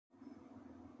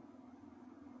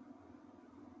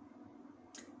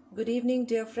Good evening,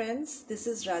 dear friends. This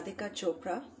is Radhika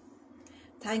Chopra.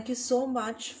 Thank you so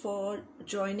much for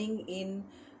joining in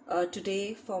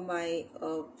today for my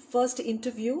first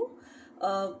interview.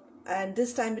 And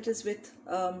this time it is with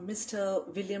Mr.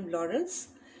 Willaim Lawrence,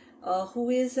 who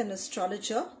is an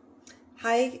astrologer.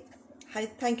 Hi,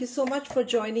 thank you so much for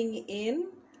joining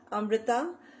in, Amrita.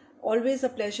 Always a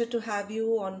pleasure to have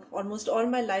you on almost all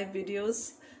my live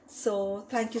videos. So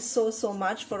thank you so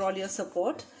much for all your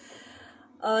support.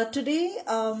 Today,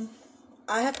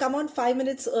 I have come on 5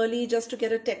 minutes early just to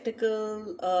get a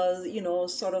technical,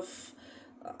 sort of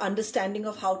understanding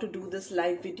of how to do this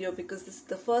live video, because this is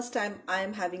the first time I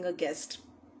am having a guest.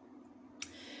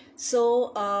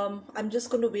 So I'm just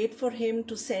going to wait for him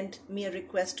to send me a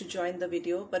request to join the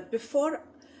video. But before,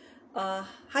 hi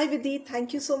Vidhi,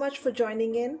 thank you so much for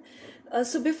joining in.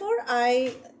 So before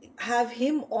I have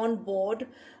him on board,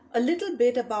 a little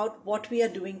bit about what we are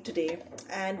doing today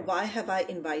and why have I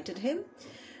invited him.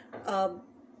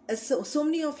 As so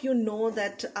many of you know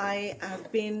that I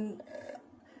have been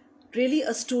really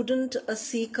a student, a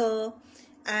seeker,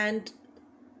 and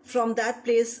from that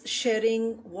place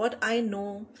sharing what I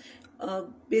know,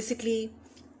 basically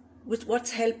with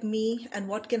what's helped me and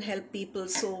what can help people.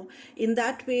 So in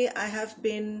that way I have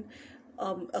been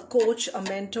a coach, a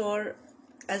mentor,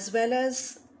 as well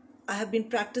as I have been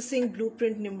practicing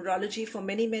blueprint numerology for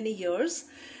many years,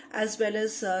 as well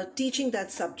as teaching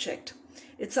that subject.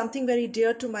 It's something very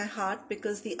dear to my heart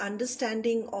because the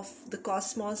understanding of the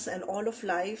cosmos and all of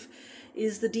life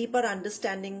is the deeper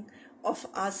understanding of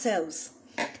ourselves.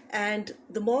 And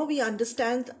the more we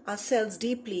understand ourselves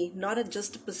deeply, not at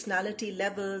just a personality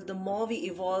level, the more we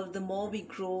evolve, the more we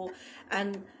grow,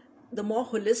 and the more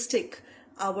holistic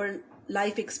our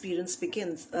life experience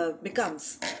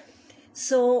becomes.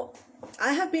 So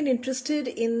I have been interested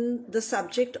in the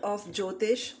subject of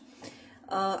Jyotish.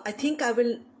 I think I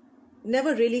will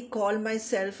never really call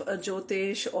myself a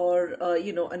Jyotish or,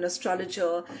 an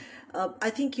astrologer. I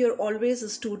think you're always a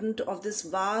student of this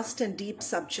vast and deep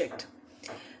subject.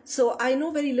 So I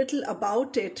know very little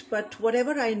about it, but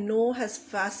whatever I know has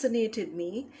fascinated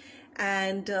me,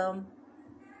 and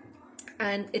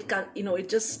it can, it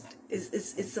just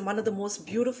is one of the most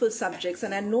beautiful subjects.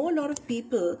 And I know a lot of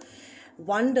people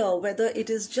wonder whether it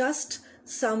is just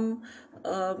some,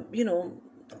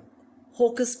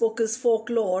 hocus pocus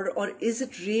folklore, or is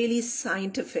it really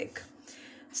scientific?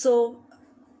 So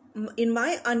in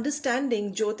my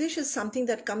understanding, Jyotish is something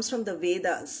that comes from the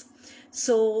Vedas.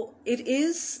 So it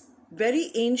is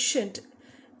very ancient.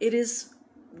 It is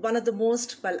one of the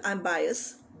most, well, I'm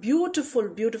biased,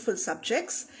 beautiful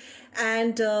subjects.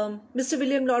 And Mr.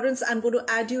 Willaim Lawrence, I'm going to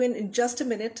add you in just a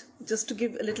minute, just to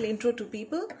give a little intro to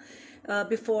people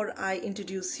before I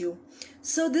introduce you.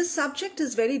 So this subject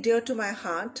is very dear to my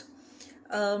heart.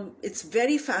 It's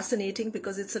very fascinating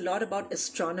because it's a lot about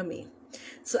astronomy.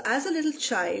 So as a little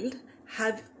child,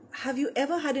 have you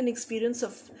ever had an experience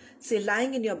of, say,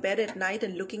 lying in your bed at night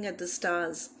and looking at the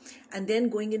stars and then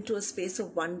going into a space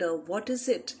of wonder? What is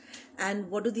it?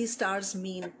 And what do these stars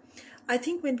mean? I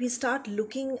think when we start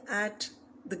looking at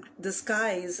the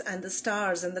skies and the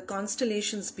stars and the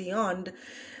constellations beyond,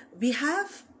 we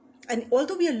have, and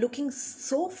although we are looking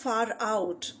so far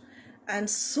out and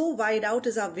so wide out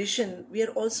is our vision, we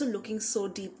are also looking so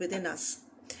deep within us.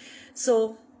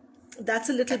 So that's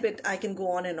a little bit, I can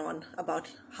go on and on about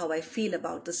how I feel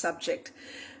about the subject.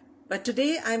 But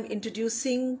today I'm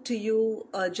introducing to you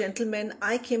a gentleman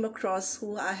I came across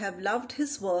who I have loved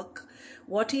his work,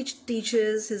 what he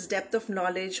teaches, his depth of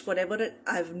knowledge, whatever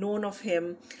I've known of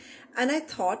him. And I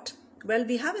thought, well,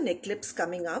 we have an eclipse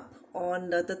coming up on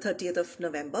the 30th of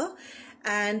November.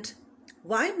 And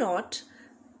why not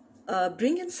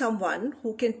bring in someone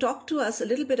who can talk to us a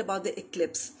little bit about the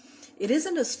eclipse. It is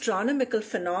an astronomical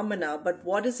phenomena, but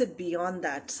what is it beyond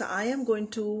that? So I am going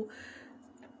to,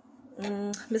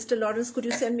 Mr. Lawrence, could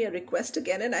you send me a request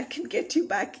again and I can get you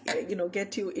back,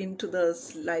 get you into the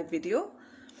live video?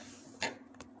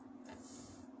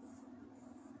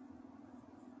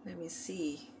 Let me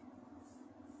see.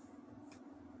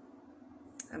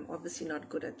 I'm obviously not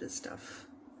good at this stuff.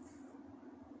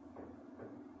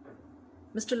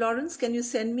 Mr. Lawrence, can you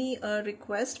send me a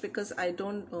request? Because I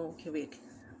don't, oh, okay, wait.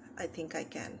 I think I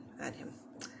can add him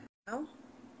now.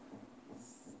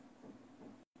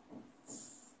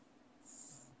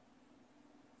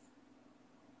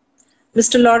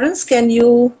 Mr. Lawrence, can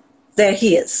you, there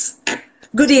he is.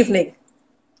 Good evening.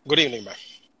 Good evening, ma'am.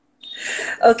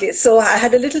 Okay, so I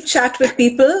had a little chat with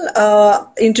people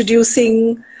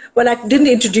introducing, well, I didn't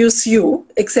introduce you,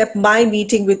 except my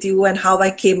meeting with you and how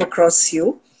I came across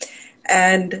you.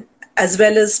 And as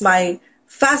well as my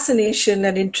fascination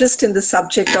and interest in the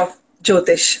subject of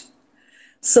Jyotish.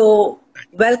 So,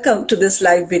 welcome to this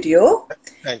live video.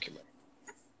 Thank you.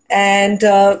 And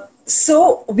I've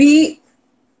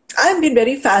been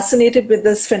very fascinated with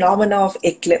this phenomena of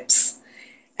eclipse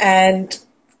and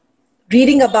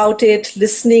reading about it,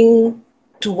 listening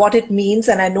to what it means.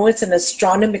 And I know it's an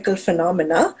astronomical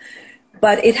phenomena,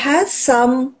 but it has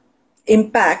some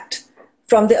impact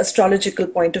from the astrological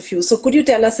point of view. So could you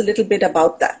tell us a little bit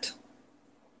about that?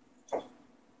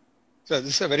 So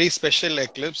this is a very special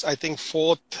eclipse, I think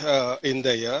fourth in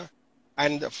the year,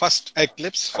 and the first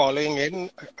eclipse following in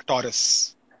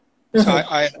Taurus. So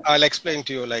I'll explain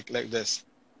to you like this.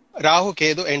 Rahu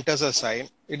Ketu enters a sign.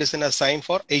 It is in a sign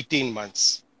for 18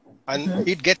 months. And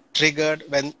it gets triggered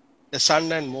when the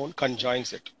sun and moon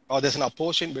conjoins it. Or there's an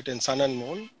opposition between sun and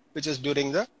moon, which is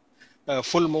during the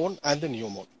full moon and the new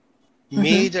moon.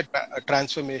 Major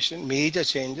transformation, major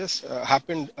changes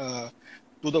happened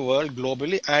to the world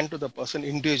globally and to the person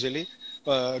individually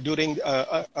during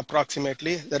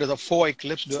approximately, there is a 4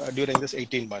 eclipse during this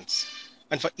 18 months.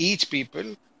 And for each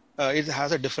people, it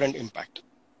has a different impact.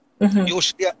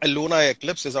 Usually a lunar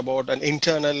eclipse is about an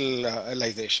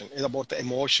internalization, it's about the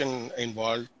emotion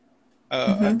involved,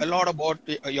 a lot about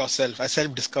yourself, a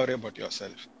self-discovery about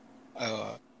yourself.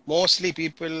 Mostly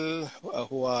people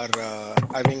who are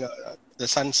having the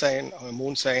sun sign,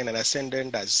 moon sign and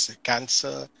ascendant as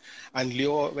Cancer and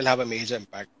Leo will have a major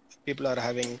impact. People are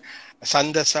having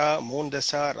Sun Dasa, Moon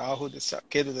Dasa, Rahu Dasa,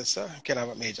 Ketu Dasa can have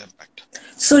a major impact.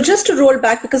 So just to roll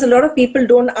back, because a lot of people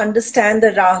don't understand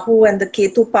the Rahu and the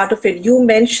Ketu part of it, you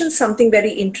mentioned something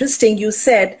very interesting. You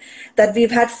said that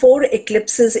we've had 4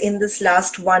 eclipses in this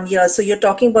last 1 year. So you're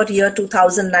talking about year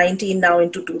 2019 now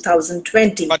into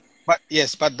 2020. But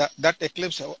yes, but that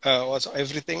eclipse was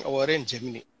everything over in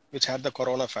Gemini, which had the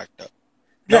corona factor.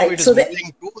 Now it is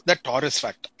moving to the Taurus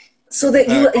factor. So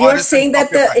you're saying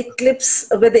that the eclipse,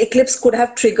 where the eclipse could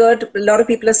have triggered, a lot of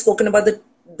people have spoken about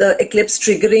the eclipse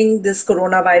triggering this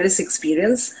coronavirus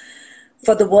experience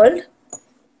for the world?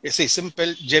 You see,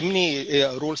 simple, Gemini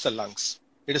rules the lungs.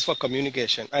 It is for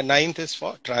communication. And 9th is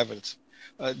for travels.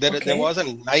 There was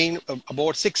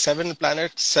about 6-7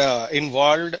 planets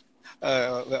involved.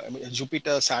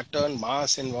 Jupiter, Saturn,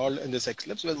 Mars involved in this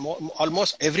eclipse.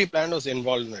 Almost every planet was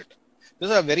involved in it. This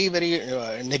is a very, very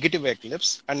negative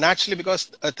eclipse. And naturally,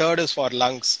 because a third is for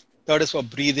lungs, third is for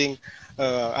breathing,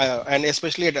 and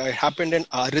especially it happened in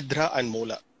Aridra and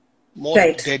Mola.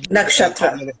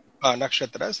 Nakshatra.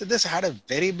 Nakshatras. So this had a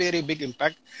very, very big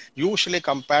impact, usually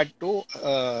compared to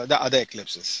the other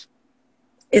eclipses.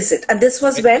 Is it? And this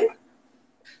was when?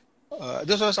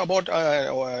 This was about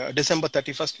December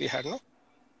 31st we had, no?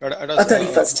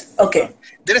 31st, okay.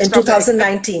 In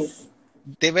 2019.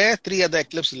 There were 3 other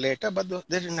eclipses later, but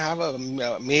they didn't have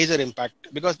a major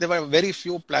impact because there were very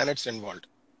few planets involved.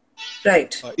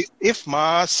 Right. If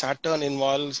Mars, Saturn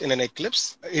involves in an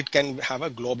eclipse, it can have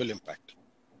a global impact.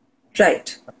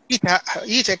 Right.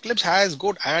 Each eclipse has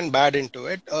good and bad into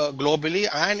it, globally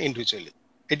and individually.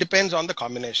 It depends on the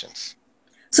combinations.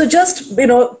 So just,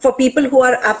 for people who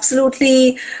are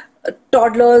absolutely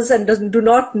toddlers and do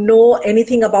not know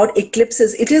anything about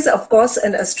eclipses, it is of course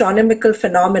an astronomical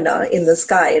phenomena in the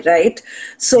sky, right?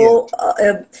 So,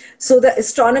 so the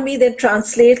astronomy then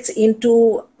translates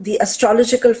into the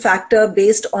astrological factor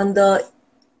based on the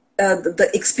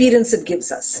experience it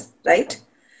gives us, right?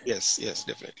 Yes,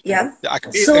 definitely. Yeah.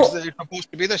 It's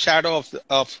supposed to be the shadow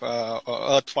of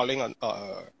Earth falling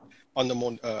on the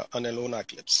moon on a lunar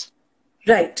eclipse.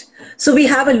 Right. So we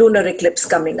have a lunar eclipse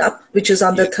coming up, which is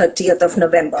on the 30th of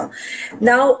November.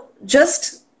 Now,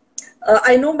 just,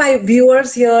 I know my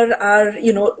viewers here are,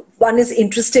 one is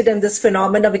interested in this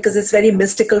phenomena because it's very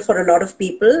mystical for a lot of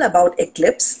people about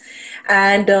eclipse.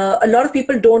 And a lot of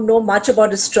people don't know much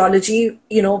about astrology.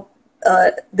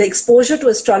 The exposure to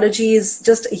astrology is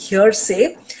just a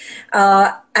hearsay.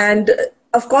 And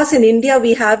of course, in India,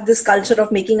 we have this culture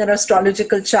of making an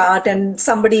astrological chart, and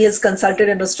somebody has consulted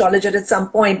an astrologer at some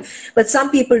point, but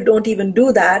some people don't even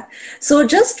do that. So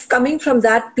just coming from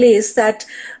that place that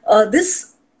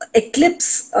this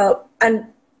eclipse, and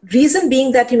reason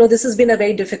being that, this has been a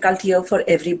very difficult year for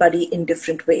everybody in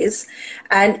different ways.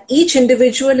 And each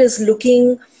individual is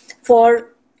looking for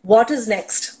what is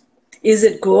next. Is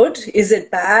it good? Is it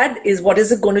bad? What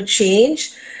is it going to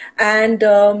change? And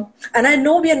I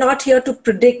know we are not here to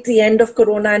predict the end of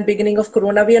Corona and beginning of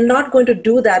Corona. We are not going to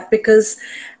do that because,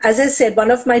 as I said,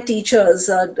 one of my teachers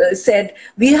said,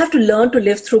 we have to learn to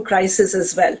live through crisis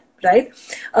as well, right?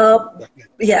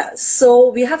 Yeah, so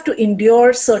we have to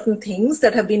endure certain things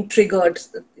that have been triggered.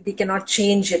 We cannot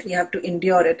change it. We have to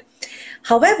endure it.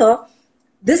 However,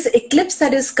 this eclipse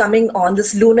that is coming on,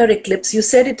 this lunar eclipse, you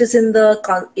said it is in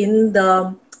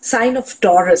the sign of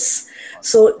Taurus.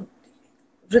 So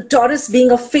the Taurus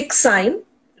being a fixed sign,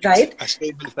 right? A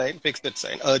stable sign, fixed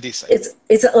sign, earthy sign.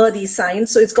 It's an earthy sign,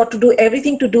 so it's got to do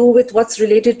everything to do with what's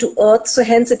related to earth. So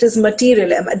hence it is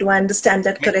material. Do I understand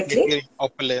that correctly? Material,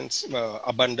 opulence,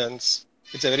 abundance.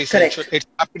 It's a very sensual. Correct. It's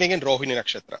happening in Rohini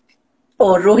Nakshatra.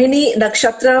 Oh, Rohini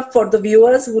Nakshatra, for the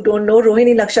viewers who don't know,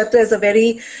 Rohini Nakshatra is a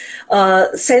very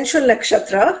sensual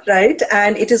nakshatra, right?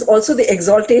 And it is also the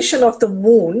exaltation of the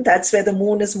moon. That's where the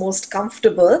moon is most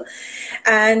comfortable.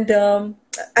 And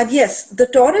yes, the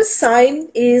Taurus sign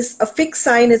is a fixed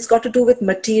sign. It's got to do with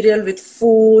material, with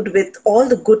food, with all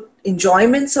the good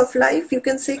enjoyments of life, you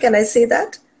can say. Can I say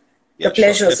that? The Yeah, sure.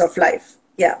 pleasures of life.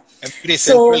 Yeah. Every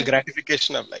So, sensual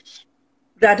gratification of life.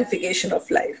 gratification of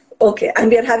life. Okay.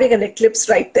 And we are having an eclipse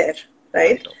right there,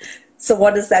 right? Right. So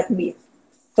what does that mean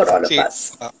for all of See,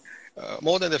 us?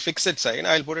 more than the fixed sign,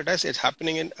 I'll put it as it's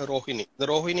happening in Rohini. The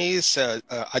Rohini is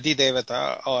Adi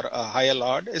Devata or a higher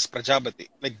lord is Prajapati,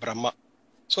 like Brahma.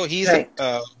 So he is the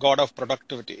Right. god of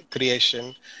productivity,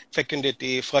 creation,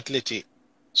 fecundity, fertility.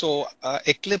 So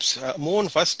eclipse, moon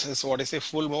first is what I say,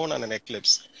 full moon and an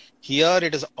eclipse. Here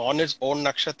it is on its own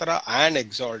nakshatra and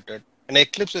exalted. An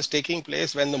eclipse is taking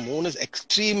place when the moon is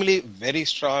extremely very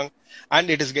strong and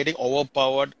it is getting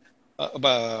overpowered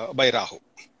by Rahu.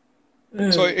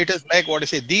 So Mm. it is like what I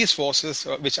say, these forces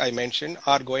which I mentioned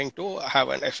are going to have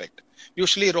an effect.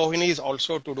 Usually Rohini is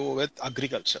also to do with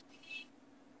agriculture,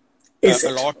 Is a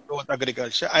it? lot to do with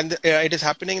agriculture, and it is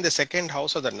happening in the second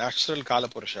house of the natural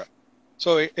Kalapurusha.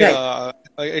 So Right.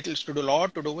 it is to do a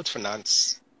lot to do with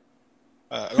finance.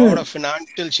 A lot of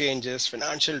financial changes,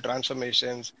 financial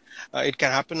transformations. It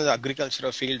can happen in the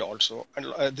agricultural field also.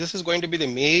 And this is going to be the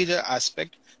major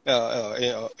aspect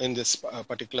in this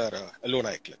particular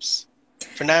lunar eclipse.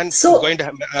 Finance is So, going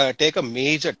to take a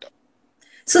major turn.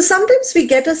 so sometimes we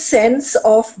get a sense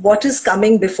of what is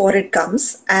coming before it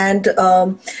comes. And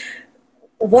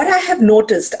what I have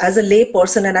noticed as a lay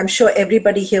person, and I'm sure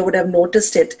everybody here would have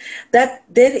noticed it, that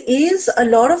there is a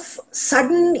lot of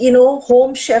sudden,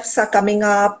 home chefs are coming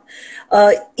up.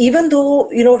 Even though,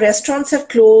 restaurants have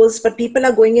closed, but people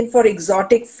are going in for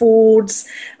exotic foods,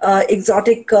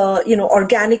 exotic,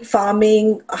 organic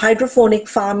farming, hydroponic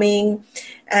farming,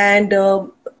 and,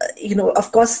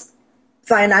 of course,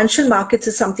 financial markets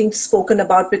is something spoken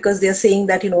about because they're saying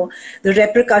that the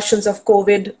repercussions of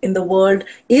COVID in the world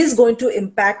is going to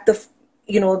impact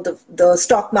the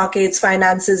stock markets,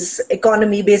 finances,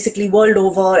 economy, basically world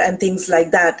over, and things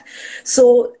like that.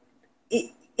 So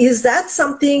is that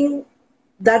something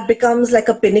that becomes like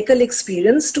a pinnacle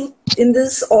experience to in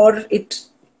this, or it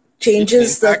In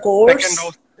changes the fact, second course?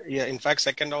 house, yeah, in fact,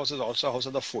 second house is also a house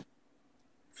of the food.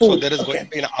 So Food. there is going to Okay.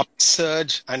 be an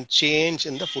upsurge and change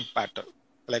in the food pattern,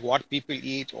 like what people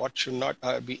eat, what should not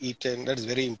be eaten. That is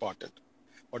very important.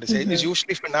 What I say is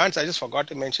usually finance. I just forgot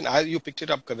to mention. You picked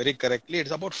it up very correctly. It's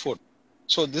about food.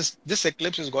 So this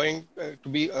eclipse is going to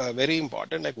be very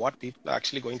important, like what people are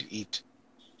actually going to eat.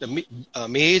 The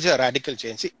major radical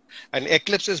change. See, an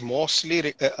eclipse is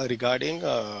mostly regarding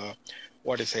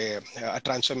what is a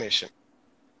transformation,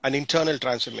 an internal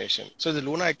transformation. So the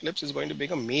lunar eclipse is going to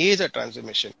bring a major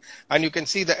transformation, and you can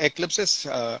see the eclipses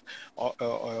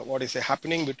what is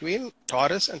happening between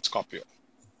Taurus and Scorpio.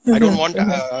 I don't want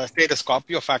to say the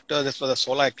Scorpio factor this for the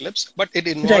solar eclipse, but it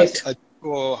involves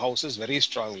Right. houses very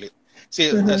strongly.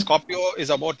 See, the Scorpio is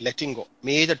about letting go,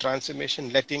 major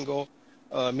transformation, letting go,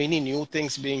 many new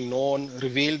things being known,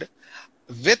 revealed.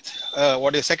 With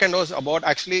what is second house about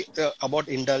actually about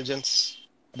indulgence,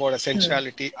 about a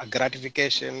sensuality, a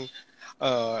gratification,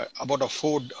 about a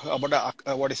food, about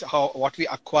what is how what we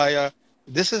acquire.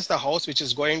 This is the house which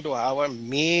is going to have a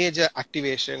major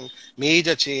activation,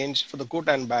 major change for the good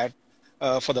and bad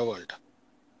for the world.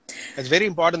 It's very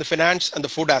important, the finance and the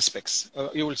food aspects.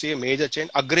 You will see a major change.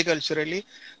 Agriculturally,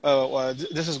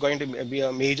 this is going to be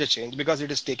a major change because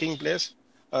it is taking place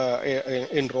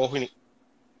in Rohini.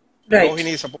 Right.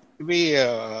 Rohini is supposed to be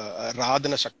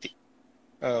Radhana Shakti.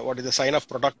 What is the sign of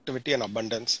productivity and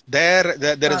abundance? There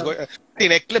is Wow. going.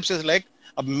 In eclipse is like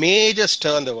a major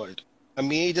stir in the world, a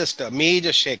major stir,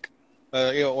 major shake.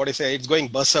 What I say, it's going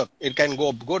berserk. It can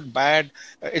go good, bad.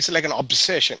 It's like an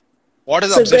obsession. What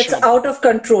is So it gets obsession about? out of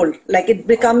control, like it Out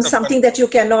becomes of something that control. you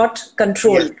cannot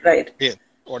control, Yes, right? yes.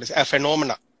 What is a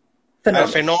phenomena? A Phenomenal.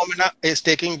 phenomena is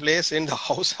taking place in the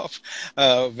house of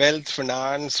wealth,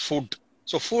 finance, food.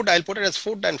 So food, I'll put it as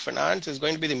food and finance is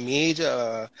going to be the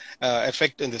major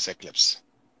effect in this eclipse.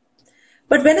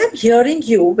 But when I'm hearing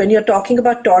you, when you're talking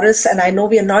about Taurus, and I know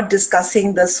we are not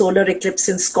discussing the solar eclipse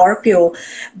in Scorpio,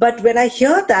 but when I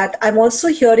hear that, I'm also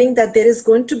hearing that there is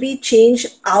going to be change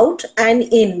out and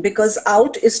in, because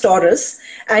out is Taurus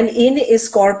and in is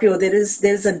Scorpio. There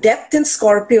is a depth in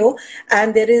Scorpio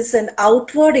and there is an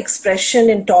outward expression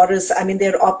in Taurus. I mean,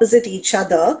 they're opposite each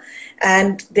other,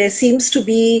 and there seems to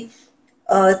be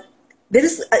uh,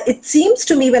 it seems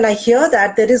to me when I hear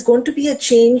that there is going to be a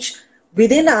change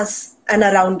within us and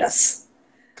around us.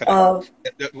 Correct. Uh,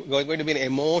 There's going to be an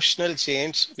emotional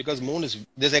change because moon is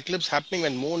this eclipse happening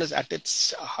when moon is at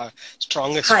its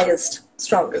strongest. Highest, At,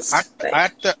 strongest, right?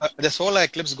 at the solar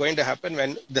eclipse going to happen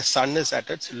when the sun is at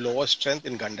its lowest strength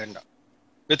in Gandhara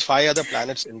with 5 other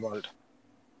planets involved.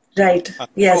 Right.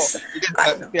 Yes.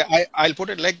 I know. Yeah, I'll put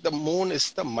it like the moon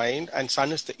is the mind and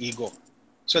sun is the ego.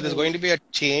 So there's going to be a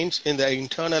change in the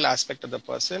internal aspect of the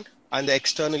person, and the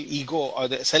external ego or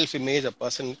the self-image a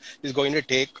person is going to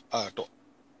take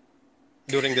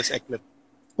during this eclipse.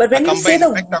 But when A you say combined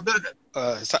effect of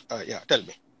the, yeah, tell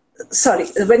me. sorry,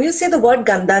 when you say the word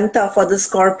Gandanta for the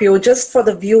Scorpio, just for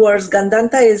the viewers,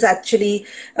 Gandanta is actually,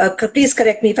 please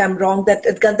correct me if I'm wrong, that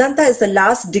Gandanta is the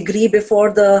last degree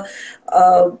before the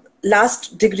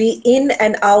last degree in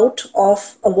and out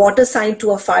of a water sign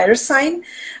to a fire sign.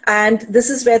 And this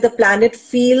is where the planet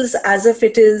feels as if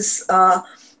it is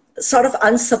sort of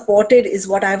unsupported, is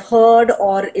what I've heard,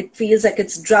 or it feels like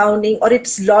it's drowning, or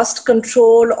it's lost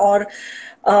control, or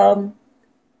um,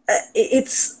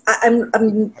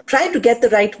 I'm trying to get the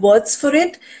right words for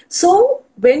it. So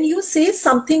when you say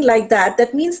something like that,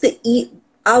 that means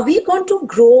are we going to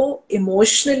grow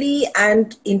emotionally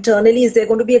and internally? Is there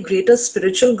going to be a greater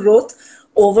spiritual growth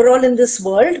overall in this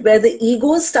world where the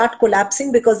egos start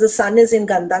collapsing because the sun is in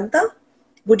Gandanta?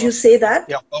 Would you say that?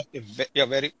 Yeah, yeah,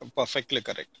 very perfectly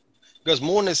correct. Because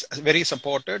moon is very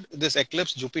supported. This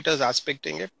eclipse, Jupiter is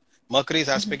aspecting it. Mercury is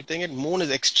aspecting it. Moon is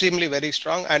extremely very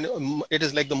strong, and it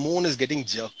is like the moon is getting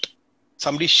jerked.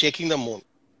 Somebody's shaking the moon.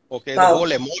 Okay, Wow. the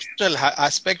whole emotional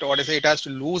aspect, or what I say, it has to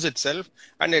lose itself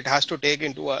and it has to take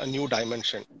into a new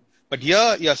dimension. But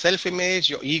here, your self-image,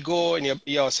 your ego, and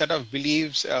your set of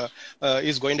beliefs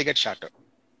is going to get shattered.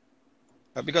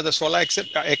 Because the solar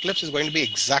eclipse is going to be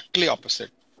exactly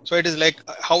opposite. So it is like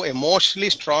how emotionally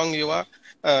strong you are,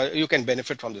 you can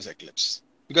benefit from this eclipse.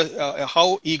 Because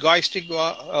how egoistic you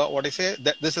are, what I say,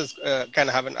 that this is can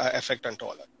have an effect on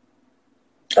all that.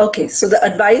 Okay, so the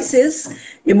advice is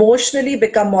emotionally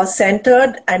become more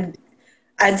centered and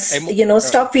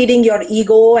stop feeding your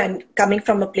ego and coming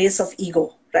from a place of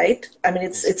ego, right? I mean,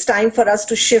 it's time for us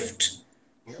to shift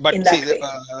But in see, that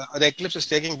way. the eclipse is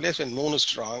taking place when moon is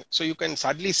strong. So you can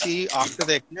suddenly see after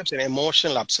the eclipse an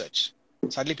emotional upsurge.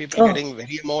 Suddenly people are getting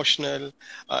very emotional.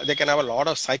 They can have a lot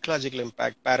of psychological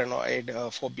impact, paranoid,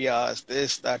 phobias,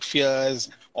 this, that, fears.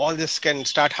 All this can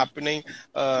start happening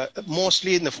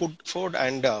mostly in the food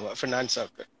and finance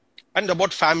circle. And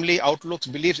about family, outlooks,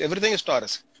 beliefs, everything is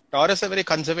Taurus. Taurus is a very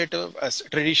conservative,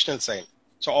 traditional sign.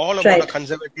 So all about a Right.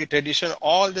 conservative tradition,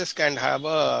 all this can have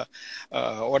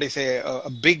what do you say, a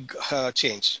big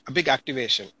change, a big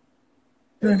activation.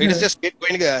 It is just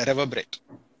going to reverberate.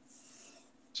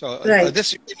 So Right.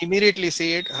 this you can immediately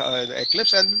see it, the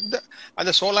eclipse, and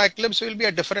the solar eclipse will be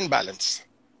a different balance.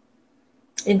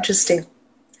 Interesting.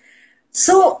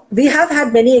 So we have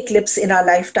had many eclipses in our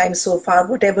lifetime so far,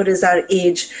 whatever is our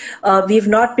age. We've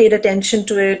not paid attention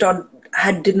to it, or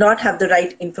did not have the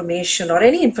right information, or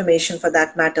any information for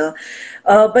that matter.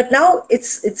 But now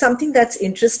it's something that's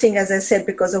interesting, as I said,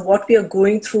 because of what we are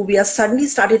going through. We are suddenly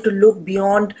starting to look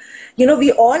beyond.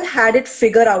 We all had it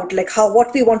figured out, like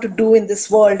what we want to do in this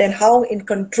world and how in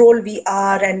control we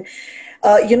are, and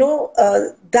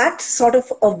that sort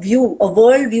of a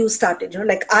world view started,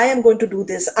 like I am going to do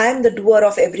this, I am the doer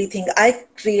of everything, I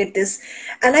create this.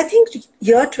 And I think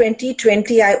year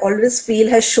 2020, I always feel,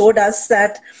 has showed us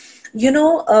that,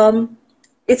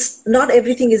 it's not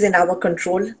everything is in our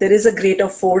control. There is a greater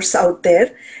force out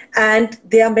there. And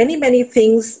there are many, many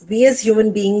things. We as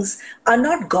human beings are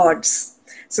not gods.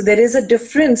 So there is a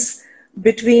difference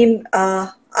between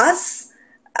us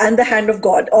and the hand of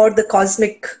God, or the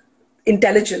cosmic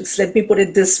intelligence, let me put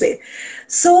it this way.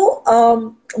 So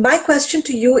my question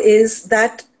to you is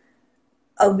that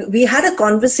we had a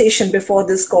conversation before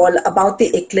this call about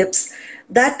the eclipse,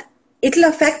 that it'll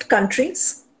affect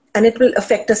countries and it will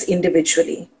affect us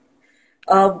individually.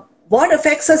 What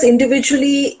affects us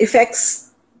individually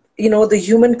affects the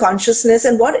human consciousness,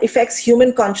 and what affects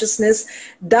human consciousness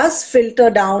does filter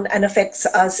down and affects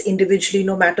us individually,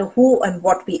 no matter who and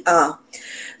what we are.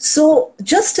 So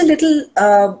just a little,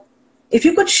 if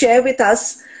you could share with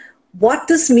us what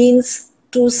this means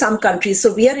to some countries.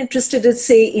 So we are interested in,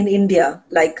 say, in India,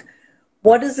 like,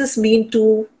 what does this mean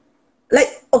to, like,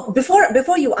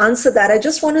 before you answer that, I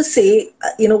just want to say,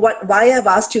 why I've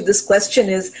asked you this question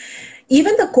is,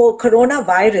 even the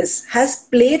coronavirus has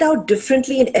played out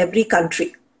differently in every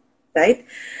country, right?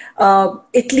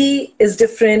 Italy is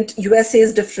different, USA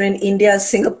is different, India,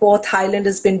 Singapore, Thailand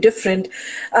has been different.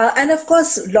 And of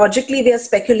course, logically, we are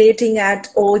speculating at,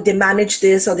 oh, they managed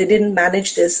this or they didn't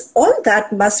manage this. All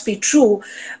that must be true,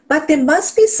 but there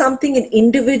must be something in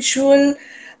individual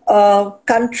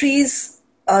countries'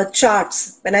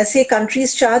 charts. When I say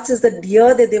countries' charts, is the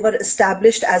year that they were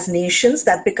established as nations,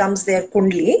 that becomes their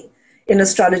kundli in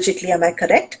astrologically, am I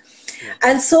correct? Yeah.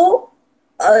 And so,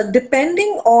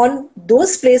 depending on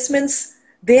those placements,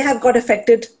 they have got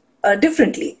affected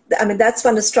differently. I mean, that's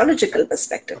one astrological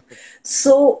perspective. Okay.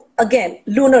 So again,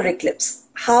 lunar eclipse,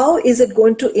 how is it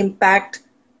going to impact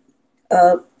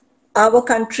our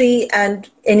country and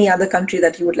any other country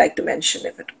that you would like to mention?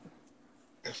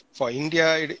 For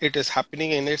India, it is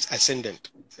happening in its ascendant.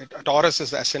 Taurus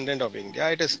is the ascendant of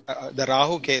India. It is the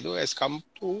Rahu Ketu has come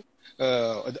to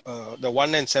the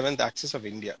 1 and 7th axis of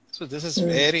India. So this is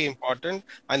very important,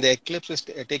 and the eclipse is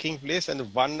taking place in the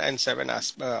 1 and 7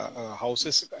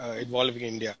 houses involving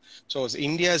India. So it's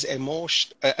India's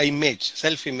image,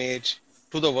 self-image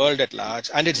to the world at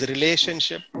large, and its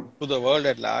relationship to the world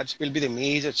at large will be the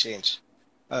major change.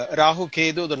 Rahu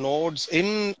Ketu, the nodes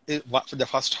in the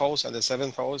first house and the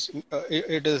 7th house,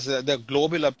 it is the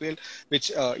global appeal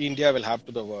which India will have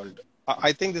to the world.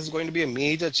 I think this is going to be a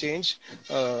major change.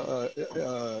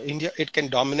 India, it can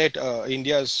dominate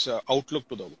India's outlook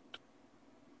to the world.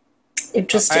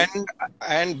 Interesting.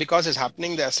 And because it's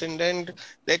happening the ascendant,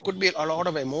 there could be a lot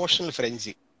of emotional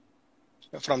frenzy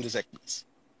from this eclipse.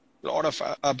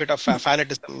 A bit of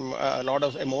fanatism, a lot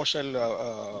of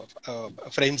emotional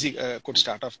frenzy could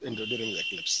start off during the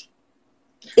eclipse.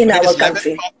 In our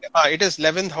country. It is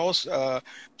 11th house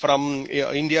from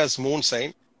India's moon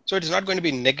sign. So it is not going to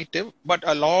be negative, but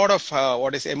a lot of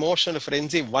emotional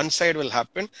frenzy, one side will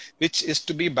happen, which is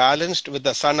to be balanced with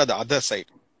the sun on the other side.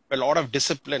 A lot of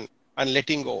discipline and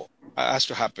letting go has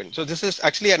to happen. So this is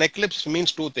actually an eclipse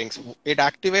means two things. It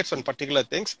activates on particular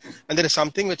things, and there is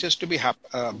something which is to be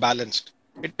balanced.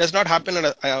 It does not happen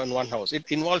in one house.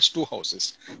 It involves two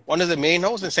houses. One is the main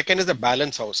house, and second is the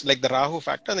balance house, like the Rahu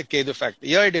factor and the Ketu factor.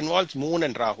 Here it involves moon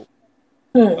and Rahu.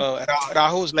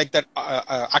 Rahu is like that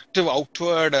active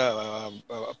outward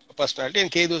personality, and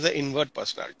Ketu is the inward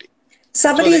personality.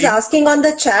 Somebody is asking on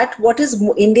the chat, what is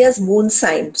India's moon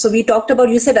sign? So we talked about,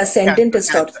 you said ascendant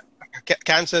is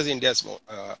Cancer is India's moon.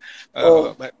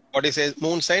 What is a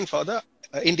moon sign for the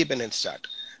independence chart?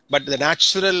 But the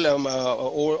natural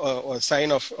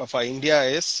sign for India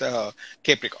is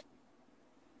Capricorn.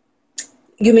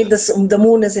 You mean the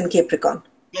moon is in Capricorn?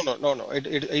 No.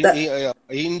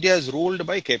 India is ruled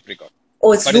by Capricorn.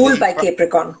 Oh, it's ruled by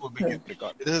Capricorn.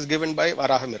 This is given by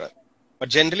Varahamira. But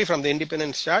generally, from the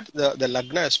independence chart, the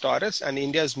Lagna is Taurus, and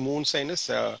India's moon sign is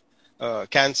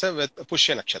Cancer with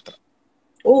Pushya Nakshatra.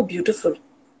 Oh, beautiful.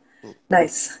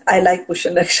 Nice. I like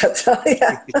Pushya Nakshatra.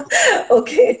 Yeah.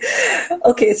 Okay.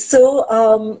 So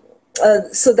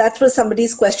that was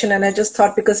somebody's question, and I just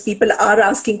thought, because people are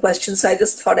asking questions, so I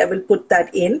just thought I will put that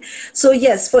in. So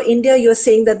yes, for India, you're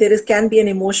saying that can be an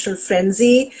emotional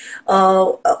frenzy,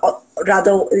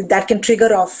 rather that can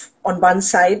trigger off on one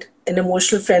side an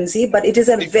emotional frenzy, but it is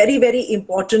a very, very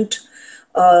important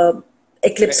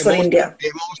eclipse for India.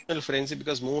 Emotional frenzy,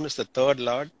 because moon is the third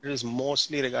lord. It is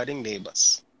mostly regarding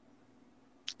neighbors.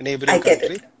 Neighboring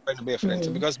country going to be a frenzy,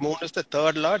 because moon is the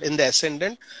third lord in the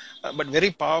ascendant, but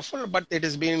very powerful, but it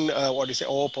has been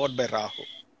overpowered by Rahu.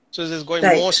 So this is going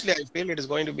mostly, I feel it is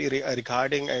going to be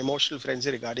regarding emotional frenzy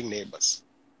regarding neighbors.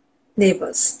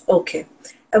 Okay.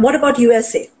 And what about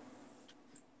USA?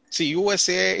 See,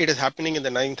 USA, it is happening in the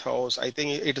 9th house. I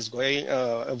think it is going,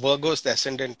 Virgo's the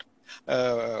ascendant,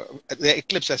 the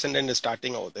eclipse ascendant is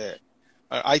starting out there.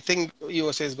 I think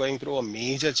USA is going through a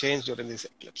major change during this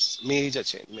eclipse. Major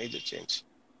change.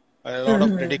 A lot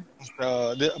of predictions,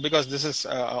 because this is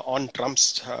on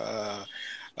Trump's chart.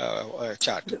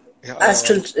 His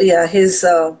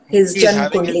Jan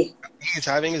Kundli. He is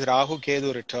having his Rahu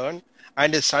Ketu return,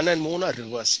 and his sun and moon are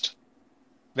reversed.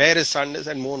 Where his sun is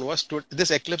and moon was,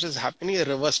 this eclipse is happening in a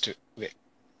reversed way.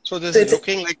 So this is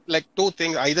looking like two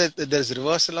things. Either there's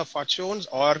reversal of fortunes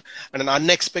or an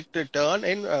unexpected turn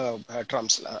in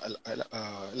Trump's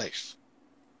life.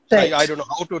 Right. I don't know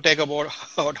how to take about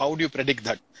how do you predict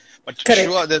that. But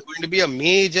sure, there's going to be a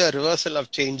major reversal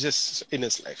of changes in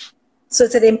his life. So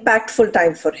it's an impactful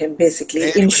time for him, basically,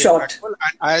 Very, in very short. impactful.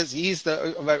 And as he's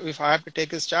if I have to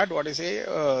take his chart, what I say,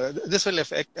 this will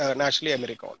affect naturally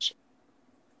America also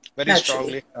very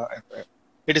Naturally. strongly.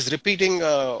 It is repeating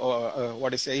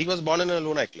what I say. He was born in a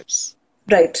lunar eclipse.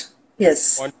 Right.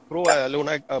 Yes. Want to prove a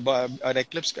lunar an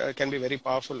eclipse can be very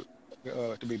powerful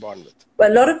to be born with.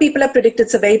 Well, a lot of people have predicted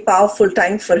it's a very powerful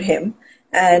time for him.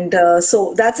 And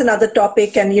so that's another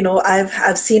topic. And,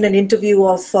 I've seen an interview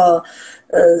of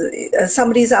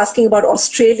somebody's asking about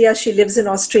Australia. She lives in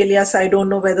Australia, so I don't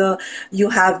know whether you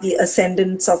have the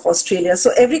ascendants of Australia.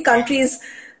 So every country is,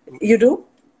 you do?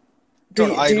 No,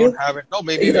 no, I Do don't you? have it. No,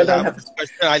 maybe You we'll don't have a have it.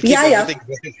 discussion. I'll keep Yeah, yeah. everything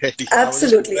very ready. I was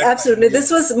just Absolutely, absolutely. clarifying.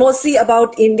 This was mostly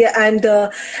about India, and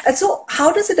so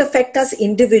how does it affect us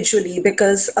individually?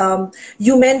 Because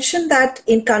you mentioned that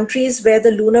in countries where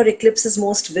the lunar eclipse is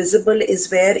most visible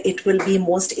is where it will be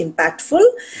most impactful,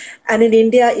 and in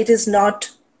India it is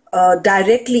not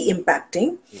directly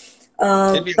impacting,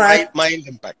 It'll be but mild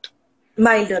impact.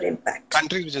 milder impact.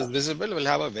 Country which is visible will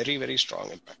have a very, very strong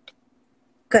impact.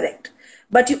 Correct.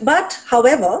 But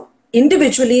however,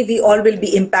 individually we all will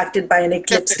be impacted by an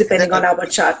eclipse Definitely. depending on our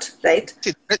chart, right?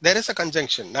 See, there is a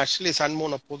conjunction. Naturally, Sun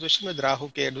Moon opposition with Rahu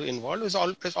Ketu involved is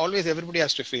always everybody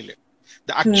has to feel it.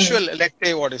 The actual, let's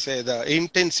say, what I say, the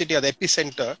intensity or the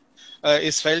epicenter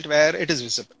is felt where it is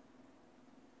visible.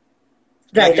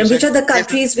 Like Right. you And which said, are the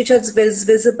countries which are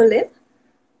visible in?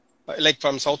 like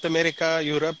from South America,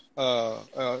 Europe,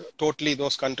 totally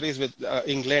those countries with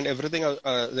England, everything,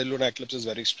 the lunar eclipse is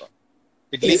very strong.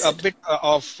 It leaves Is a it? bit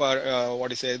of what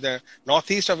do you say, the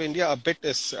northeast of India, a bit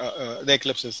is the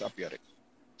eclipse is appearing.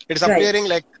 It is Right. appearing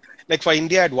like for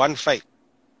India at 1:05,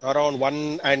 around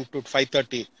 1 and to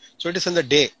 5:30. So it is in the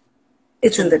day.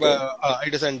 It's So in the day.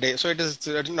 it is in day. So it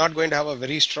is not going to have a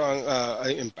very strong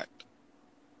impact.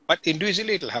 But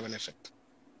individually, it will have an effect.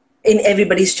 In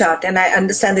everybody's chart, and I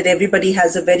understand that everybody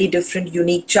has a very different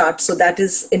unique chart, so that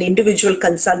is an individual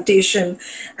consultation,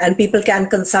 and people can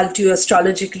consult you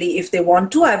astrologically if they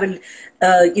want to. I will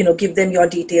give them your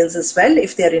details as well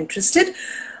if they're interested.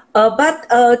 But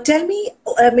tell me,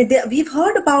 I mean, we've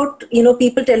heard about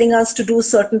people telling us to do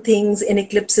certain things in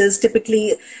eclipses.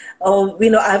 Typically,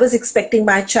 I was expecting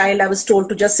my child. I was told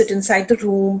to just sit inside the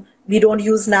room. We don't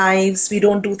use knives. We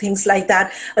don't do things like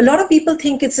that. A lot of people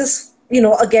think it's just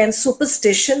again,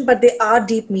 superstition, but there are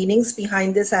deep meanings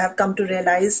behind this. I have come to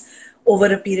realize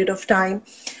over a period of time.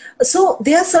 So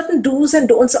there are certain do's and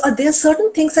don'ts. There are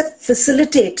certain things that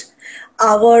facilitate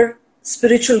our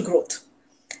spiritual growth.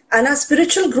 And our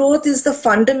spiritual growth is the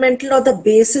fundamental or the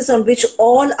basis on which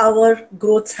all our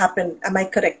growths happen. Am I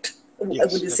correct? Would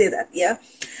Yes. you say that? Yeah.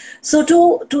 So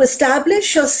to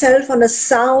establish yourself on a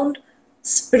sound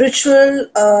spiritual,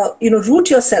 root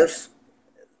yourself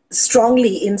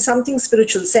strongly in something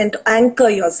spiritual, sent anchor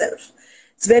yourself.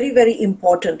 It's very, very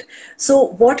important. So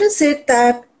what is it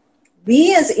that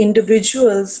we as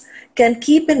individuals can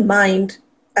keep in mind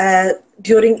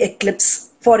during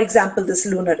eclipse, for example, this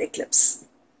lunar eclipse?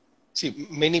 See,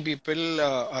 many people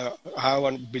have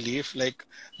one belief like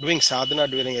doing sadhana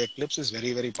during eclipse is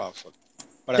very, very powerful.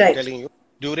 But I'm Right. telling you,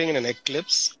 during an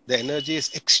eclipse, the energy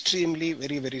is extremely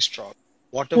very, very strong.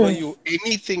 Whatever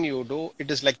anything you do,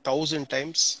 it is like 1,000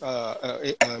 times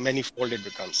manifold it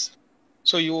becomes.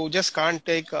 So you just can't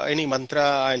take any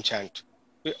mantra and chant.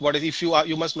 What if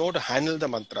you must know to handle the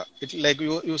mantra? It like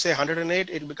you say 108,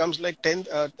 it becomes like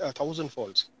 10,000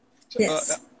 folds. So,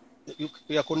 Yes.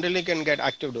 your kundalini can get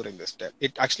active during this time.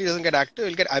 It actually doesn't get active;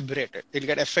 it'll get aberrated. It'll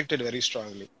get affected very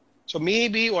strongly. So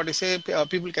maybe what I say,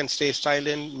 people can stay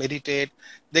silent, meditate.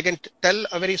 They can tell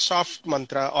a very soft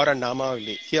mantra or a nama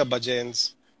only. Hear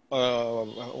bhajans.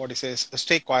 What I say,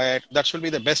 stay quiet. That should be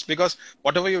the best because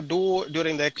whatever you do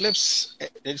during the eclipse,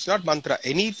 it's not mantra.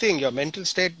 Anything, your mental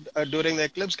state during the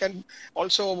eclipse can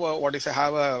also what I say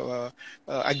have a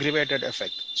aggravated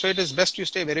effect. So it is best you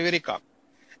stay very very calm.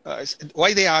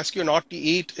 Why they ask you not to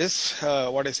eat is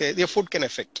what I say, your food can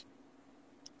affect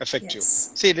you.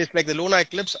 Yes. See, it's like the lunar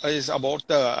eclipse is about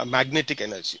the magnetic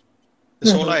energy, the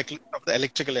solar eclipse of the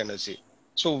electrical energy.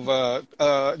 So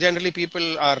generally,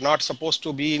 people are not supposed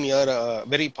to be near a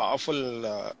very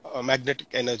powerful magnetic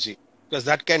energy because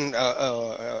that can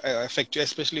affect you.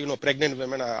 Especially, pregnant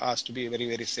women are asked to be very,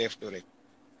 very safe during.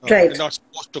 You're Right. not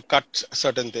supposed to cut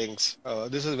certain things.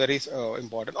 This is very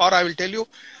important. Or I will tell you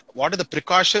what are the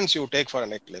precautions you take for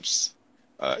an eclipse.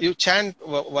 You chant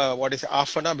what is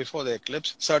afana before the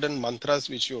eclipse, certain mantras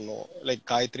which you know, like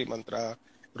Gayatri mantra,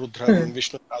 Rudram,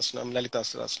 Vishnu Sahasranam, Lalita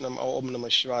Sahasranam, Om Namah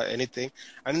Shivaya, anything.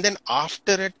 And then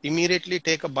after it, immediately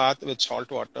take a bath with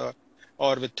salt water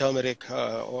or with turmeric,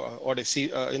 or the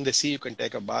sea, in the sea, you can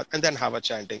take a bath and then have a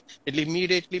chanting. It will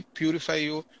immediately purify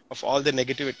you of all the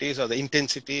negativities or the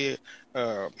intensity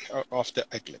of the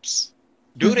eclipse.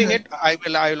 During it, I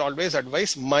will always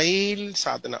advise mild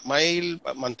sadhana, mild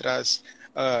mantras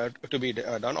to be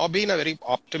done, or be in a very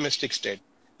optimistic state.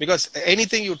 Because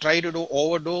anything you try to do,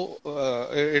 overdo,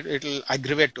 it'll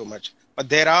aggravate too much. But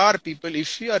there are people,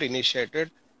 if you are initiated,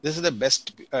 this is the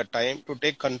best time to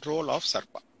take control of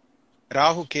Sarpa.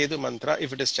 Rahu Kedu mantra,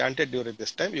 if it is chanted during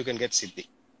this time, you can get Siddhi.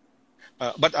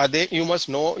 But you must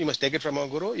know, you must take it from a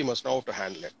guru, you must know how to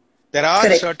handle it. There are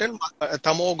certain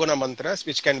Tamo Guna mantras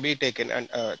which can be taken and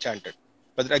chanted.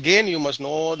 But again, you must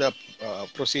know the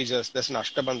procedures. There's an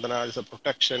Ashtabandhana, there's a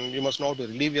protection. You must know how to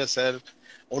relieve yourself.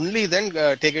 Only then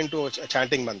take into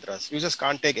chanting mantras. You just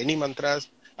can't take any mantras.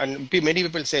 And many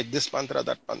people say this mantra,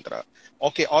 that mantra.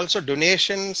 Okay, also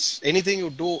donations, anything you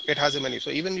do, it has a money. So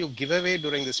even you give away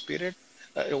during this period,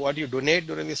 what you donate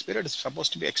during this period is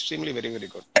supposed to be extremely very, very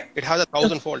good. It has a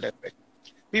 1,000-fold effect.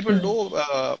 People do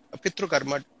Pitru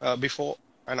Karma before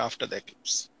and after the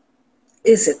eclipse.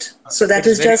 Is it? So that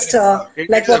is just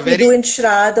like what we do in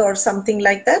Shraddha or something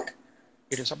like that?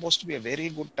 It is supposed to be a very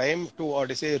good time to, or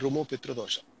to say, remove Pitru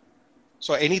Dosha.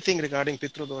 So anything regarding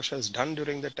Pitru Dosha is done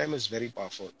during that time is very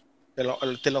powerful.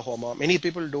 Tila Homa. Many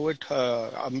people do it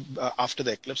after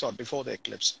the eclipse or before the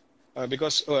eclipse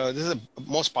because this is the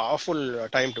most powerful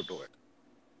time to do it.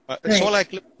 Solar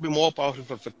eclipse will be more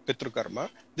powerful for Pitru Karma.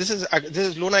 This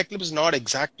is lunar eclipse is not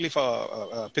exactly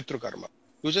for Pitru Karma.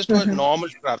 You just do a normal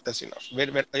Shraddha is enough.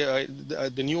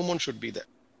 The new moon should be there.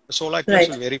 The solar eclipse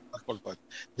is very powerful.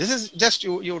 This is just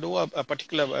you do a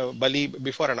particular bali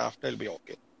before and after, it'll be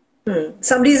okay.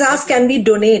 Somebody's asked, can we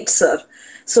donate, sir?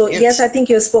 So yes, I think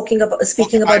you're speaking about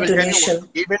donation.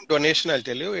 Even donation, I'll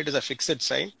tell you, it is a fixed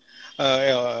sign.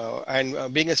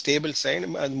 And being a stable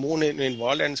sign, moon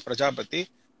involved, and Prajapati,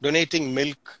 donating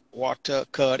milk, water,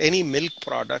 curd, any milk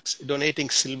products, donating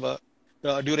silver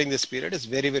during this period is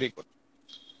very, very good.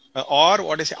 Or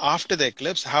what is after the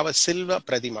eclipse, have a silver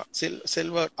pradima,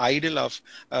 silver idol of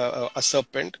a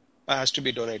serpent has to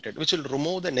be donated, which will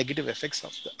remove the negative effects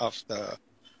of the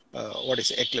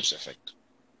eclipse effect.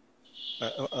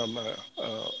 It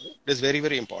is very,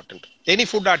 very important. Any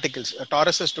food articles,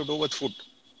 Taurus has to do with food.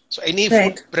 So any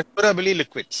food, preferably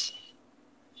liquids.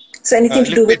 So anything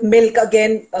to do with milk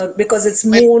again, because it's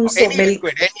moon, so milk.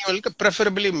 Liquid, any milk,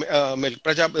 preferably milk.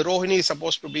 Rohini is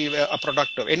supposed to be a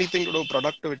productive. Anything to do with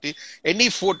productivity, any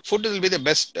food will be the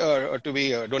best to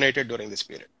be donated during this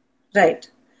period. Right.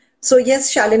 So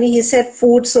yes, Shalini, he said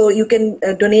food, so you can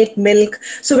donate milk.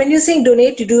 So when you're saying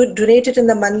donate, you do donate it in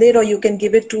the mandir, or you can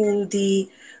give it to the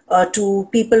to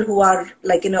people who are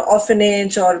like in an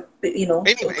orphanage, or anywhere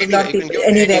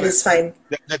is fine.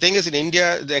 The thing is, in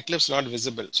India, the eclipse is not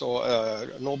visible, so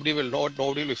nobody will know it,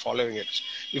 nobody will be following it.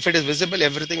 If it is visible,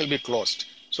 everything will be closed,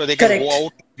 so they can go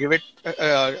out, give it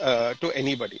to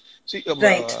anybody. So,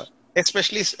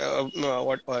 especially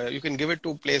you can give it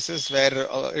to places where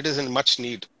it is in much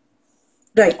need.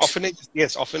 Right. Orphanage,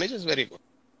 yes, orphanage is very good.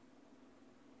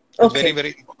 Okay. Very,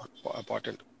 very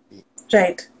important.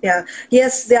 Right. Yeah.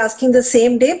 Yes, they're asking the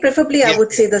same day. Preferably, I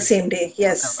would say the same day.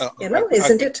 Yes.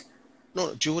 Isn't it?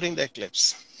 No, during the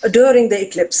eclipse. During the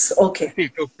eclipse. Okay.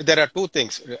 There are two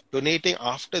things. Donating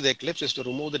after the eclipse is to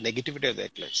remove the negativity of the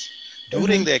eclipse.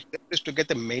 During the eclipse is to get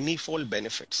the manifold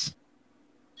benefits.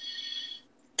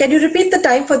 Can you repeat the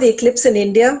time for the eclipse in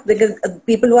India? Because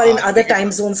people who are in other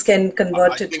time zones can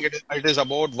convert it. I think it is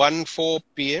about 1:04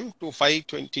 p.m. to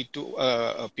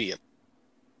 5:22 p.m.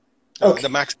 The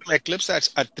maximum eclipse that's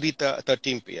at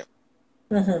 3:13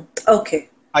 p.m. Okay.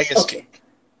 IST. Okay.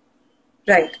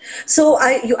 Right. So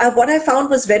what I found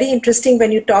was very interesting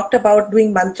when you talked about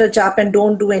doing mantra jap and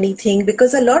don't do anything,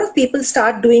 because a lot of people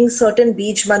start doing certain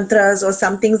beej mantras or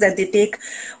some things that they take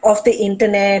off the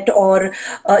internet, or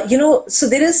so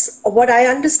there is, what I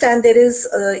understand, there is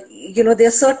there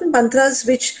are certain mantras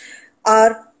which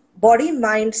our body,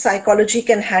 mind, psychology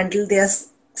can handle. They are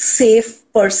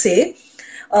safe per se,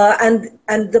 and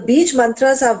the beej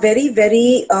mantras are very,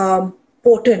 very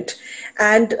potent,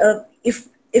 and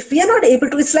if we are not able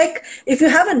to, it's like if you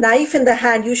have a knife in the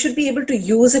hand, you should be able to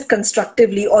use it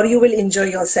constructively, or you will injure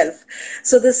yourself.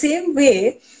 So the same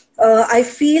way, I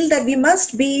feel that we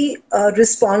must be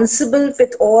responsible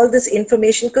with all this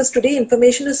information, because today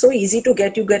information is so easy to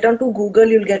get. You get onto Google,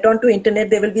 you'll get onto internet,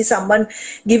 there will be someone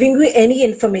giving you any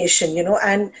information,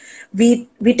 and we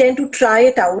tend to try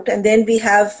it out, and then we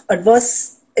have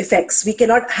adverse effects. We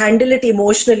cannot handle it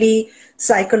emotionally,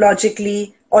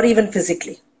 psychologically, or even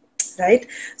physically. right?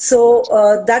 So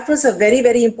that was a very,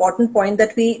 very important point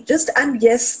that we just, and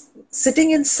yes,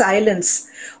 sitting in silence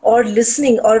or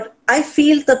listening, or I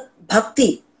feel the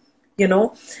bhakti, you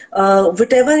know,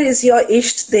 whatever is your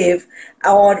Isht Dev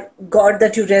or God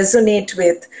that you resonate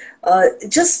with,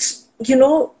 just, you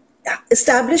know,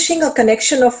 establishing a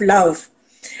connection of love.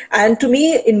 And to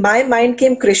me, in my mind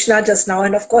came Krishna just now.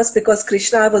 And of course, because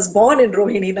Krishna was born in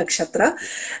Rohini Nakshatra.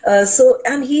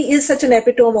 And he is such an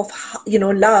epitome of, you know,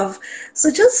 love.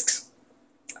 So just,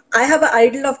 I have an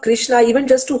idol of Krishna. Even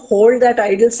just to hold that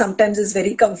idol sometimes is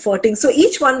very comforting. So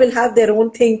each one will have their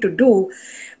own thing to do.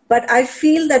 But I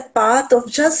feel that path of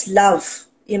just love,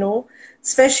 you know,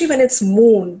 especially when it's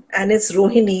moon and it's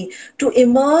Rohini, to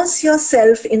immerse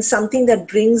yourself in something that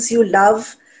brings you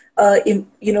love,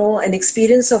 you know, an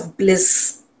experience of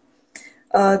bliss,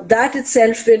 that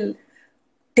itself will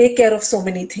take care of so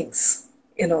many things,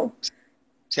 you know.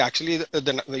 See, actually,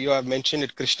 you have mentioned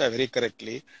it, Krishna, very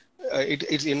correctly.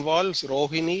 It involves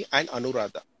Rohini and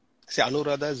Anuradha. See,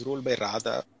 Anuradha is ruled by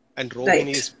Radha, and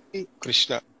Rohini Right. is by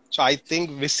Krishna. So I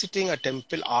think visiting a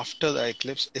temple after the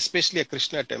eclipse, especially a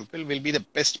Krishna temple, will be the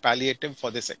best palliative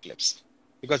for this eclipse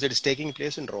because it is taking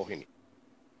place in Rohini.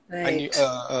 And Right.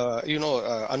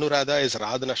 Anuradha is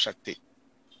Radhana Shakti,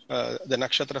 the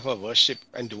nakshatra for worship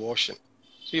and devotion.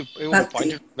 So you Bhakti.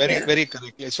 pointed very, Yeah. very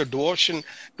correctly. So devotion,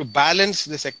 to balance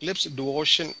this eclipse,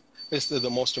 devotion is the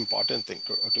most important thing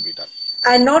to be done.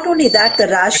 And not only that, the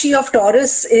Rashi of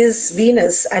Taurus is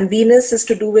Venus, and Venus is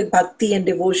to do with bhakti and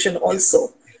devotion Yes,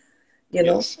 also, you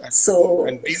know. yes. And Venus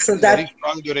So is very that,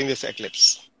 strong during this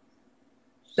eclipse.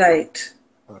 right.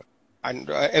 Uh, and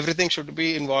everything should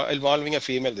be involving a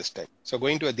female this time. So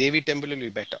going to a Devi temple will be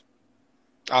better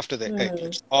after the Hmm.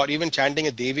 eclipse, or even chanting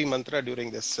a Devi mantra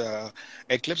during this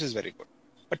eclipse is very good.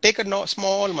 But take a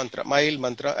small mantra, mild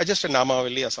mantra, just a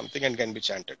namavali or something, and can be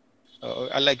chanted.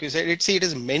 Like you said, it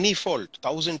is many-fold,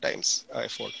 1,000 times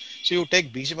fold. So you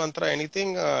take Bija mantra,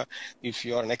 anything. If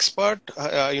you are an expert,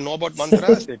 you know about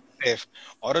mantras, it's safe.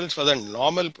 Or else for the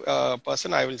normal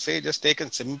person, I will say just take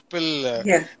a simple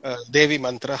Yeah. Devi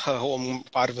mantra, Om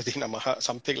Parvati Namaha,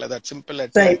 something like that, simple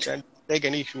and Right. chant. Take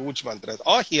any huge mantras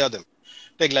or hear them.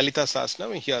 Take Lalita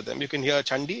Sahasranam and hear them. You can hear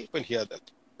Chandi, you can hear them.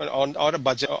 Or a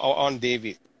bhajan or on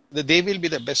Devi. The Devi will be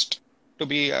the best to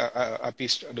be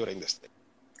appeased during this thing.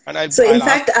 And So, in I'll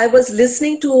ask. fact, I was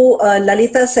listening to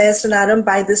Lalita Sahasranaram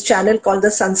by this channel called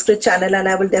the Sanskrit channel, and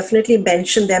I will definitely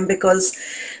mention them because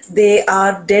they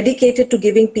are dedicated to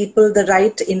giving people the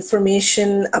right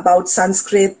information about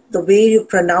Sanskrit, the way you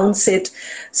pronounce it.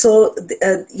 So,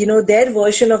 you know, their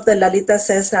version of the Lalita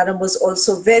Sahasranaram was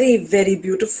also very, very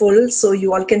beautiful. So,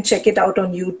 you all can check it out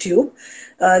on YouTube.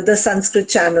 The Sanskrit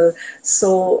channel.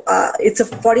 So it's a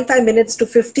 45 minutes to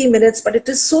 50 minutes, but it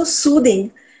is so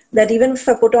soothing that even if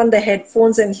I put on the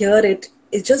headphones and hear it,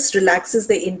 it just relaxes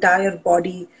the entire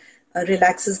body,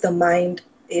 relaxes the mind.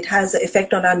 It has an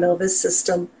effect on our nervous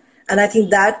system. And I think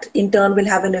that in turn will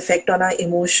have an effect on our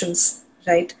emotions,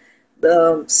 right?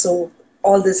 So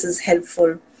all this is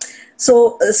helpful.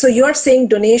 So you are saying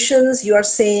donations, you are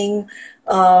saying,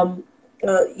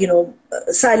 you know,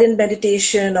 silent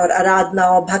meditation or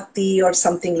aradhana or bhakti or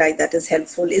something like that is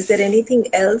helpful. Is there anything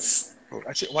else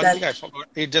Actually, one thing I that, forgot,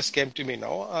 it just came to me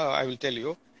now. I will tell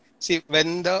you. See,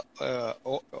 when the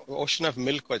ocean of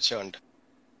milk was churned,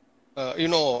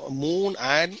 Moon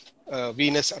and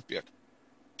Venus appeared.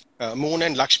 Moon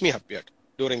and Lakshmi appeared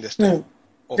during this time. hmm,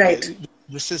 right? Okay,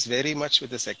 this is very much with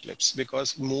this eclipse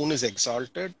because Moon is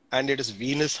exalted and it is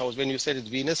Venus house. When you said it's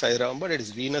Venus, I remember it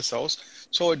is Venus house.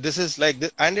 So this is like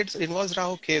this, and it involves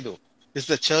Rahu Ketu. This is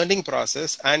the churning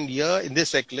process, and here in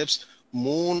this eclipse,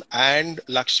 Moon and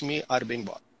Lakshmi are being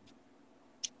born.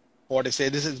 What I say,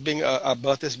 this is being a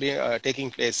birth is being taking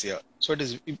place here. So it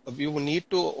is you need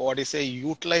to what I say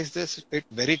utilize this it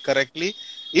very correctly.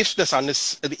 If the sun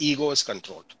is the ego is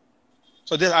controlled.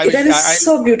 So this That is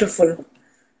so beautiful.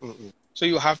 Mm-mm. So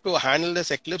you have to handle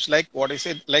this eclipse like what I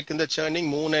said, like in the churning,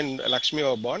 Moon and Lakshmi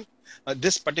were born.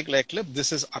 This particular eclipse,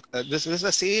 this is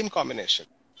the same combination.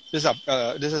 This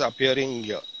is appearing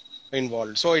here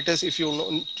involved. So it is if you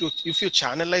know if you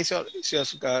channelize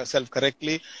yourself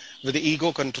correctly with the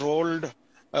ego controlled.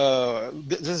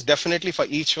 This is definitely for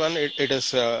each one. It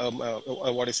is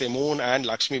what I say, Moon and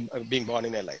Lakshmi being born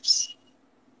in their lives.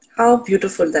 How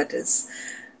beautiful that is.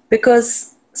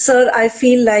 Because, sir, I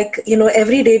feel like, you know,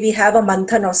 every day we have a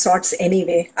manthan of sorts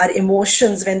anyway. Our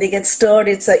emotions, when they get stirred,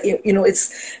 it's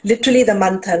it's literally the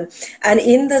manthan. And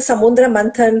in the Samudra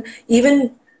manthan,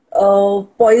 even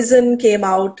poison came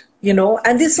out, you know.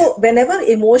 And this, Yeah. so whenever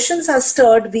emotions are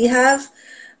stirred, we have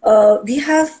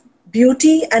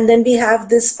beauty, and then we have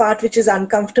this part which is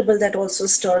uncomfortable that also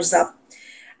stirs up.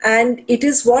 And it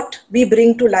is what we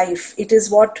bring to life. It is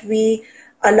what we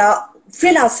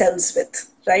fill ourselves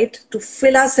with, right? To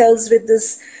fill ourselves with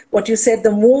this, what you said,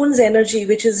 the moon's energy,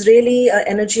 which is really an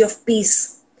energy of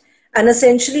peace. And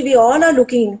essentially, we all are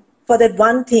looking for that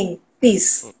one thing,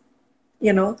 peace.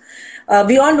 You know,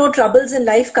 we all know troubles in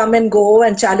life come and go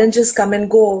and challenges come and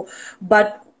go,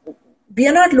 but we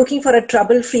are not looking for a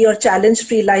trouble-free or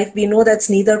challenge-free life. We know that's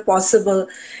neither possible,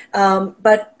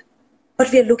 but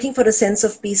we are looking for a sense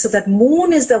of peace. So that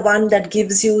moon is the one that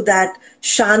gives you that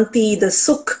shanti, the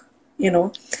sukh, you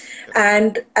know,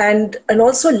 and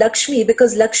also Lakshmi,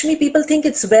 because Lakshmi, people think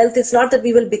it's wealth. It's not that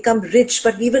we will become rich,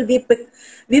 but we will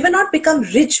not become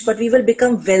rich, but we will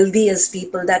become wealthy as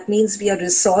people. That means we are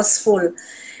resourceful.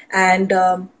 And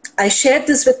I shared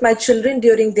this with my children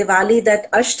during Diwali, that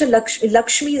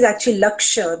Lakshmi is actually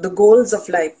Laksha, the goals of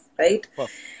life, right?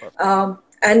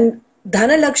 And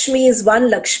Dhana Lakshmi is one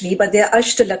Lakshmi, but there are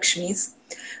Ashta Lakshmis.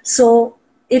 So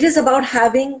it is about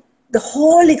having the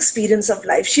whole experience of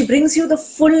life. She brings you the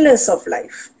fullness of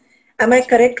life. Am I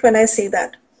correct when I say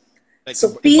that?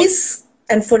 So peace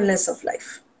and fullness of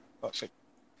life. Perfect.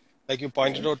 Like you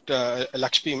pointed out,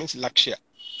 Lakshmi means Lakshya,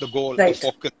 the goal, right. the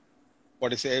focus.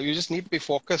 What is it? You just need to be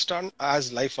focused on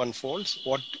as life unfolds.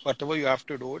 Whatever you have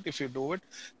to do it, if you do it,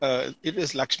 it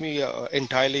is Lakshmi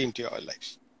entirely into your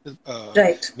life.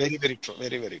 Right. Very, very true.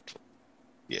 Very, very true.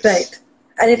 Yes. Right.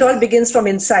 And it all begins from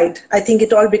inside. I think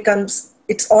it's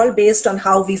all based on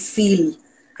how we feel.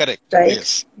 Correct. Right?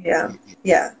 Yes. Yeah.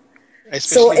 Yeah.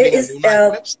 Especially being a lunar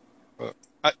eclipse.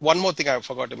 One more thing I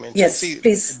forgot to mention. Yes, see,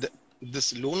 please.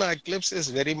 This lunar eclipse is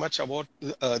very much about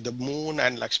the moon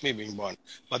and Lakshmi being born.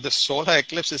 But the solar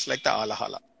eclipse is like the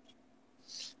alahala.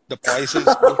 The poison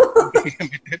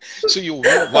emitted. So you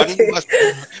one must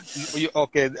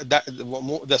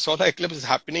the solar eclipse is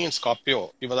happening in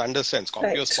Scorpio. You must understand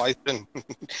Scorpio is poison.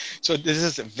 So this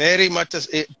is very much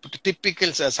a typical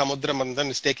Samudra Manthan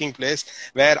is taking place,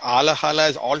 where alahala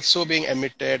is also being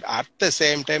emitted at the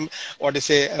same time.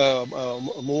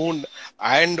 Moon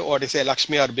and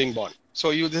Lakshmi are being born.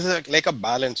 So this is like a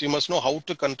balance. You must know how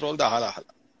to control the alahala.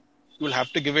 You will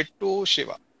have to give it to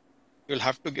Shiva. You will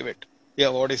have to give it. Yeah,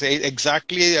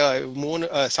 exactly? Moon,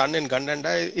 Sun in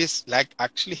Gandanda is like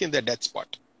actually in the death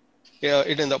spot. Yeah,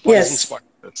 it in the poison spot.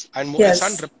 And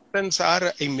Sun represents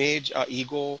our image, our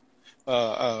ego,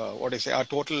 our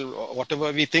total,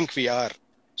 whatever we think we are.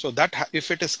 So that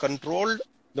if it is controlled,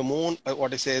 the moon,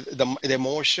 the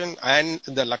emotion and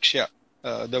the lakshya,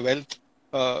 the wealth,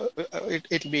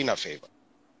 it'll be in our favor.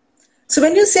 So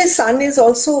when you say sun is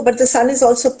also, but the sun is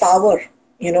also power,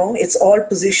 you know, it's all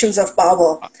positions of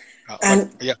power. And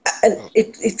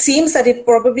it seems that it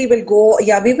probably will go,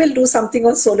 we will do something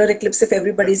on solar eclipse if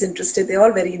everybody's interested. They're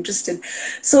all very interested.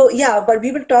 So but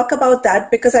we will talk about that,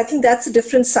 because I think that's a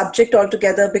different subject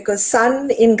altogether, because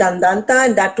sun in Gandanta,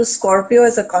 and that to Scorpio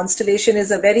as a constellation, is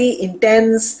a very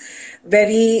intense,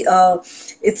 very,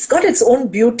 it's got its own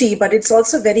beauty, but it's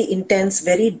also very intense,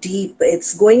 very deep.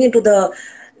 It's going into the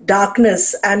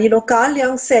darkness. And Carl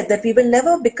Jung said that we will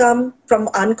never become from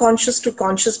unconscious to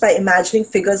conscious by imagining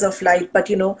figures of light,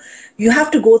 but you have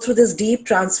to go through this deep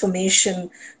transformation.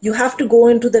 You have to go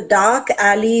into the dark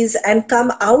alleys and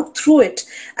come out through it.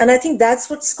 And I think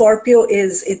that's what Scorpio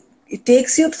is. It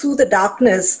takes you through the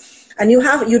darkness, and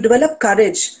you develop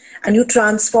courage, and you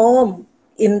transform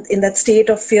in that state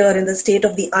of fear, in the state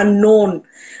of the unknown,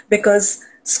 because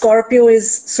Scorpio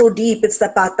is so deep. It's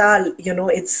the patal,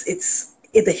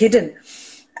 it's the hidden.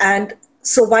 And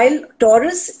so while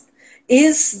Taurus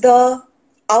is the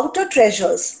outer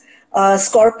treasures,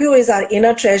 Scorpio is our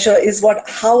inner treasure, is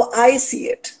how I see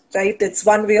it, right? It's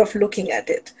one way of looking at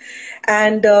it.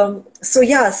 And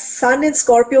Sun in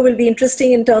Scorpio will be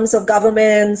interesting in terms of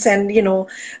governments and,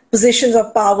 positions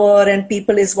of power and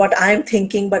people, is what I'm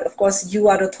thinking. But of course, you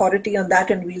are authority on that,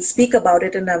 and we'll speak about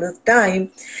it another time.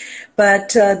 But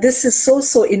this is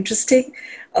so interesting,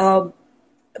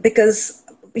 because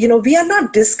we are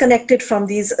not disconnected from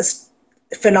these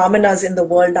phenomena in the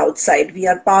world outside. We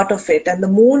are part of it, and the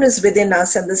moon is within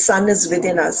us, and the sun is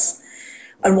within us,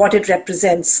 and what it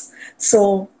represents.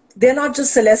 So they're not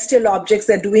just celestial objects.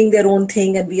 They're doing their own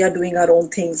thing, and we are doing our own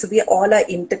thing. So we all are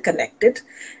interconnected,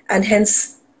 and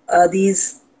hence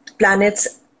these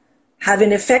planets have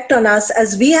an effect on us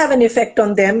as we have an effect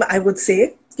on them. I would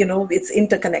say, it's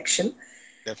interconnection.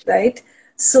 Definitely. Right?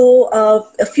 So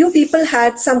a few people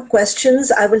had some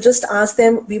questions. I will just ask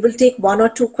them. We will take one or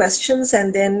two questions,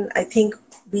 and then I think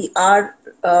we are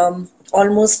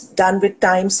almost done with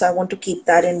time. So I want to keep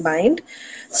that in mind.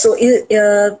 So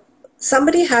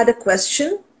somebody had a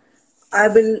question.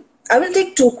 I I will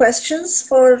take two questions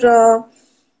for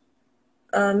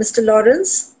Mr.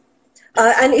 Lawrence.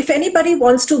 And if anybody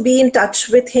wants to be in touch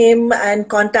with him and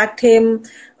contact him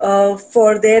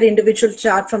for their individual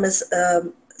chart from his,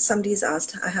 somebody's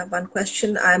asked, I have one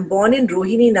question. I am born in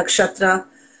Rohini Nakshatra.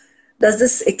 Does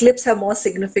this eclipse have more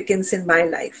significance in my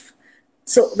life?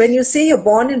 So when you say you're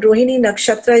born in Rohini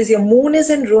Nakshatra, is your moon is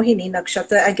in Rohini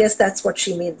Nakshatra? I guess that's what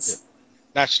she means.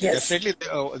 Naturally, Yes. definitely,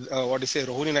 what you say,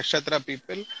 Rohini Nakshatra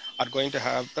people are going to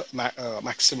have the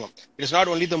maximum. It is not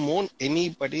only the moon,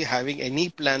 anybody having any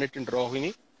planet in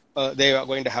Rohini, they are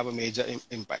going to have a major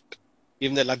impact.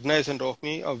 Even the Lagna is in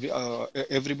Rohini,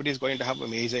 everybody is going to have a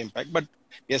major impact. But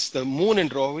yes, the moon in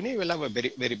Rohini will have a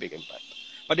very, very big impact.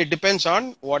 But it depends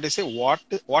on what is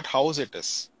what house it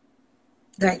is.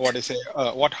 Right.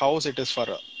 What house it is for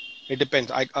her. It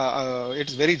depends.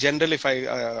 It's very general if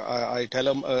I tell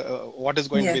them what is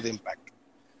going to be the impact.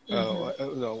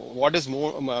 What is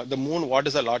moon, the moon? What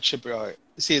is the lordship?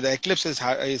 See, the eclipse is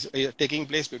taking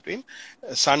place between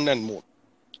sun and moon.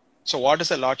 So, what is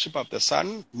the lordship of the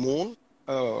sun, moon,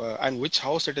 and which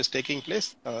house it is taking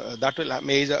place? That will have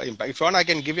major impact. If you want, I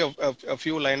can give you a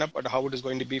few lineup on how it is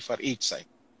going to be for each sign.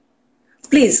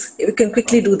 Please, you can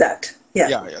quickly do that. Yeah.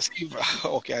 Yes.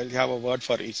 Okay, I'll have a word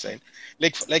for each sign.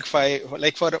 Like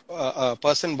for a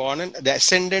person born in the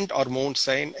ascendant or moon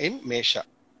sign in Mesha,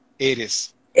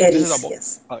 Aries. Aries,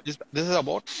 yes. This is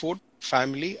about food,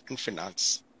 family, and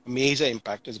finance. Major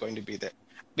impact is going to be there.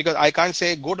 Because I can't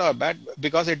say good or bad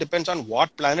because it depends on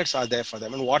what planets are there for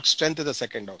them and what strength is the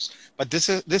second house. But this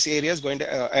area is going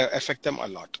to affect them a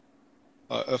lot.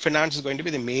 Finance is going to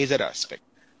be the major aspect.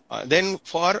 Then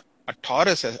for a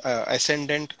Taurus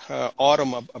ascendant or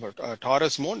a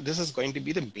Taurus moon, this is going to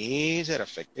be the major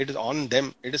effect. It is on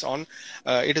them. It is on.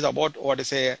 It is about what I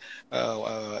say,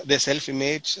 their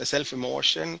self-image,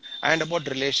 self-emotion, and about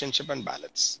relationship and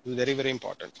balance. It's very, very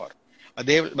important for.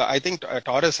 I think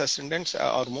Taurus ascendants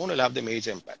or moon will have the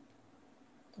major impact.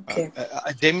 Okay.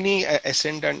 A Gemini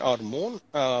ascendant or moon,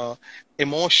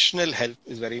 emotional health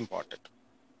is very important.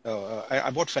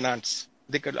 About finance,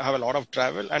 they could have a lot of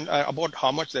travel, and about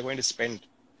how much they're going to spend.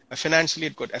 Financially,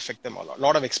 it could affect them a lot. A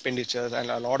lot of expenditures and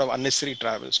a lot of unnecessary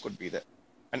travels could be there,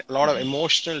 and a lot of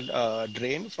emotional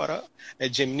drain for a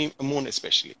Gemini moon,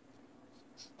 especially.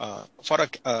 For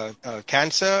a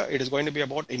Cancer, it is going to be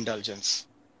about indulgence.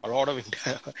 A lot of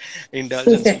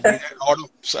indulgence will be there. A lot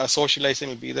of socializing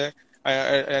will be there,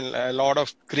 and a lot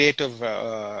of creative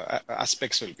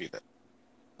aspects will be there.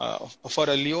 For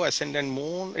a Leo ascendant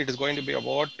moon, it is going to be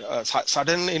about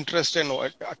sudden interest in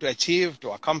to achieve,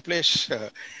 to accomplish,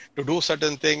 to do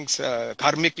certain things.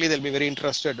 Karmically, they'll be very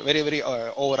interested, very, very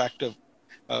overactive.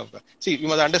 See, you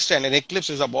must understand, an eclipse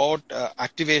is about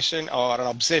activation or an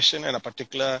obsession in a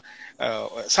particular,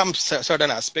 some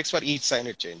certain aspects. For each sign,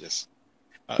 it changes.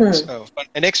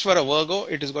 Next, for a Virgo,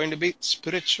 it is going to be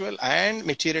spiritual and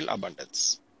material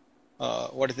abundance.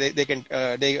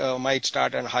 They might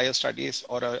start on higher studies,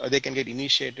 or they can get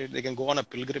initiated. They can go on a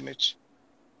pilgrimage.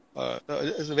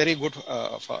 It's very good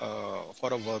for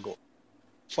a Virgo.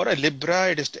 For a Libra,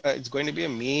 it's going to be a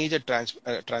major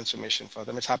transformation for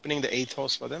them. It's happening in the 8th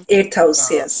house for them. 8th house,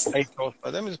 yes. 8th house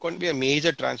for them is going to be a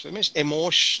major transformation.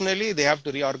 Emotionally, they have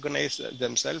to reorganize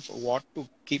themselves, what to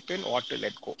keep in, what to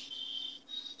let go.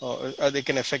 They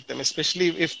can affect them,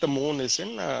 especially if the moon is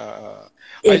in. I'll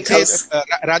say that,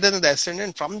 rather than the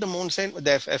ascendant, from the moon sign,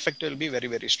 the effect will be very,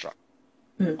 very strong.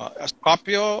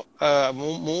 Scorpio,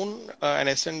 moon, and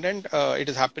ascendant, it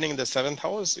is happening in the 7th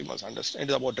house. You must understand. It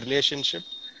is about relationship,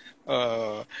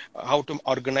 how to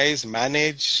organize,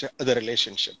 manage the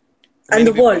relationship. And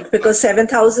the world, because 7th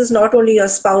house is not only your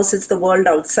spouse, it's the world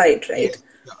outside, right?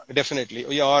 Yes,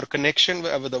 definitely. Your connection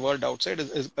with the world outside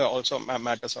is also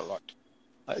matters a lot.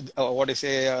 What I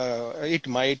say, it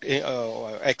might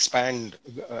expand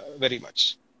very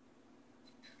much.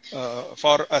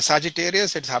 For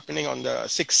Sagittarius, it's happening on the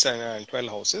 6th and 12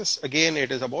 houses. Again,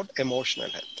 it is about emotional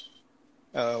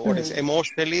health. What is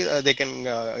emotionally, they can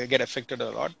get affected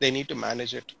a lot. They need to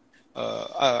manage it.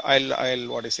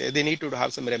 What I say, they need to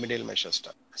have some remedial measures.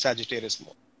 Sagittarius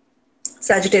moon.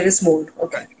 Sagittarius moon,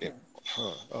 okay.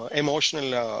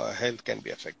 Emotional health can be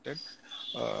affected.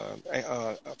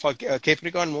 For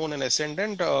Capricorn moon and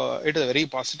ascendant, it is a very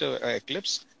positive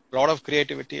eclipse. A lot of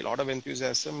creativity, a lot of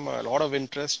enthusiasm, a lot of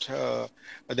interest.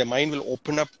 The mind will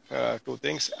open up to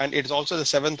things, and it's also the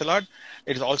 7th lord.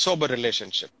 It is also about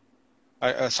relationship.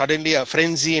 Suddenly, a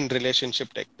frenzy in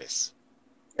relationship take place.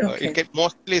 It can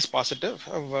mostly is positive,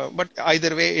 but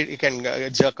either way, it can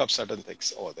jerk up certain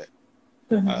things over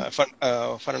there. For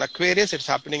an Aquarius, it's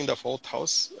happening in the 4th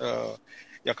house.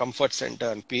 your comfort center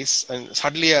and peace, and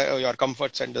suddenly your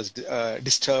comfort center is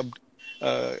disturbed.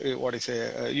 What I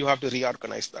say, you have to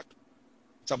reorganize that.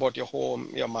 It's about your home,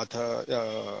 your mother,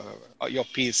 your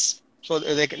peace. So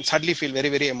they can suddenly feel very,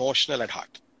 very emotional at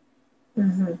heart.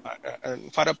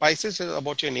 And for a Pisces, it's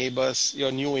about your neighbors,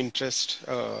 your new interest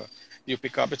you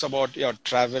pick up. It's about your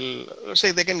travel.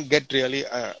 Say they can get really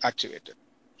activated.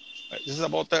 This is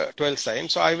about the 12th sign.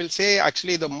 So I will say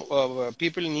actually the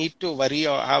people need to worry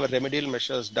or have remedial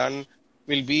measures done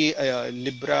will be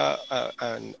Libra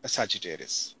and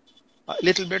Sagittarius. A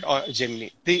little bit or Gemini.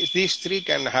 These three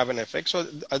can have an effect. So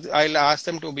I'll ask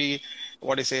them to be,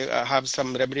 what I say, have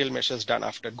some remedial measures done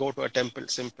after. Go to a temple,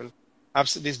 simple. Have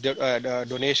these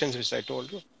donations which I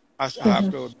told you.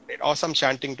 Have to, or some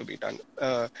chanting to be done.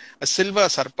 A silver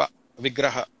sarpa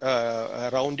vigraha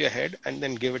around your head and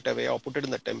then give it away or put it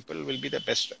in the temple will be the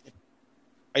best.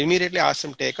 I immediately ask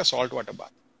them take a salt water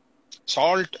bath.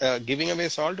 Salt, giving away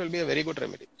salt will be a very good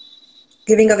remedy.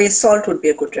 Giving away salt would be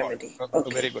a good remedy.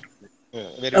 Okay. Very good.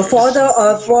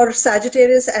 For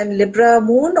Sagittarius and Libra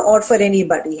moon, or for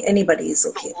anybody? Anybody is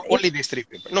okay. No, right? Only these three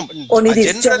people. No, only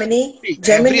these.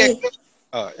 Gemini.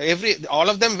 All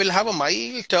of them will have a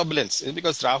mild turbulence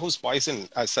because Rahu is poison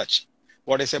as such.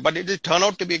 What I say, but it will turn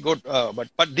out to be good.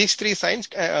 But these three signs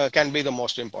can be the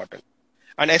most important.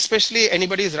 And especially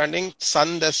anybody is running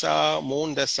Sun Dasa,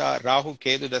 Moon Dasa, Rahu,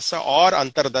 Ketu Dasa, or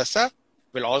Antar Dasa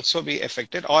will also be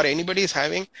affected. Or anybody is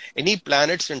having any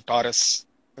planets in Taurus,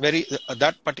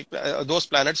 those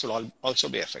planets will also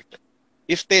be affected.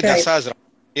 If their dasa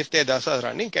is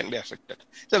running, can be affected.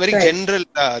 It's a very general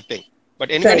thing.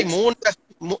 But anybody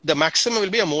the maximum will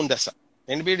be a Moon Dasa.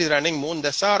 Anybody is running Moon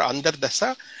Dasa or Antar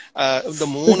Dasa, the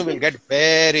moon will get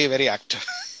very, very active.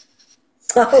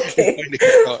 Okay.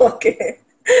 Okay.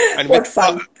 And what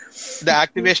fun. The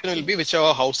activation will be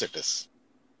whichever house it is.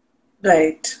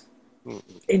 Right.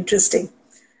 Interesting.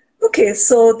 Okay,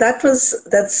 so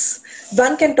that's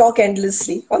one can talk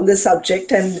endlessly on this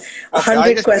subject and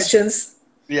 100 questions.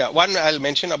 One I'll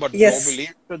mention about globally.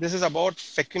 So this is about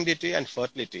fecundity and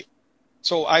fertility.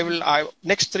 So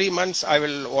next 3 months I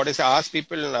will ask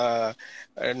people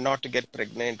not to get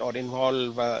pregnant or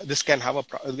involve. This can have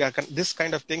this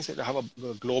kind of things have a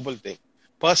global thing.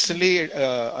 Personally,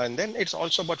 and then it's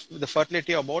also about the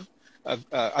fertility about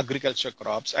agriculture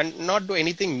crops and not do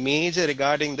anything major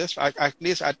regarding this at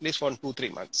least for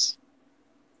 2-3 months.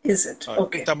 Is it?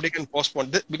 Okay. Somebody can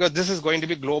postpone this because this is going to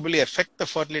be globally affect the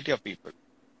fertility of people.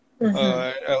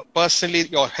 Personally,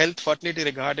 your health, fertility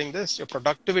regarding this, your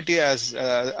productivity as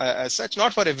such,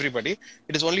 not for everybody.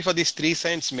 It is only for these three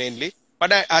signs mainly.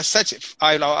 But as such,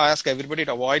 I'll ask everybody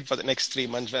to avoid for the next 3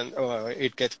 months when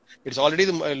it's already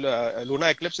the lunar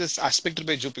eclipse is aspected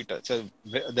by Jupiter. So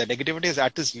the negativity is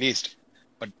at its least.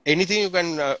 But anything you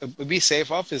can be safe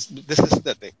of this is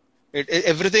the thing.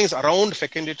 Everything is around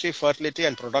fecundity, fertility,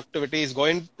 and productivity is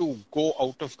going to go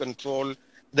out of control.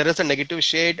 There is a negative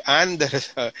shade and there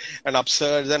is an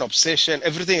upsurge, an obsession,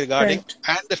 everything regarding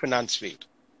and the finance field.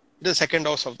 The second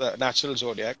house of the natural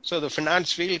zodiac. So the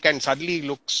finance field can suddenly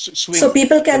look swing. So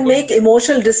people can make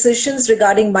emotional decisions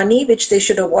regarding money, which they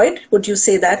should avoid. Would you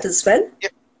say that as well?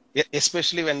 Yeah,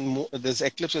 especially when this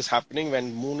eclipse is happening,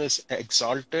 when moon is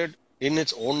exalted in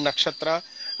its own nakshatra.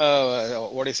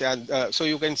 So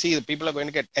you can see the people are going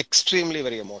to get extremely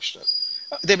very emotional.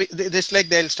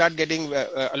 They'll start getting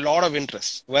a lot of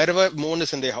interest. Wherever moon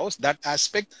is in their house, that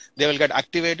aspect, they will get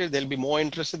activated. They'll be more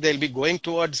interested. They'll be going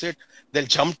towards it. They'll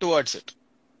jump towards it.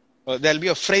 There'll be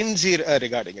a frenzy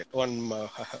regarding it. One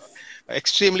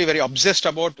extremely very obsessed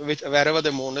about wherever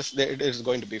the moon is, it is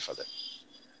going to be for them.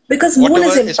 Because moon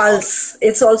is impulse.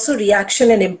 It's also reaction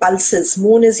and impulses.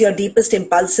 Moon is your deepest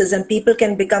impulses, and people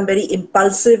can become very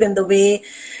impulsive in the way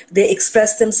they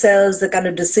express themselves, the kind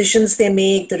of decisions they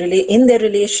make, in their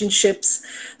relationships.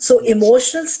 So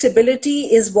emotional stability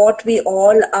is what we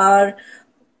all are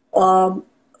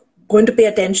going to pay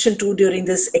attention to during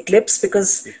this eclipse,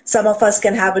 because some of us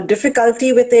can have a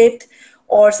difficulty with it,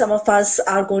 or some of us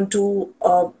are going to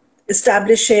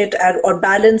establish it or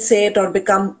balance it or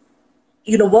become,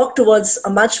 work towards a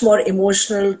much more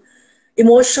emotional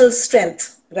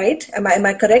strength, right? Am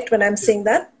I correct when I'm saying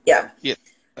that? Yeah. Yes.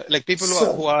 Like people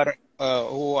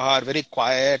who are very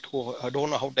quiet, who don't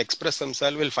know how to express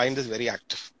themselves will find this very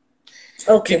active.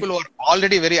 Okay. People who are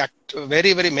already very active,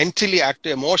 very, very mentally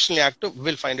active, emotionally active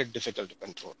will find it difficult to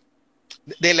control.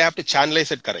 They'll have to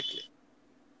channelize it correctly.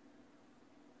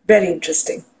 Very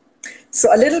interesting.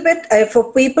 So a little bit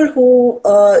for people who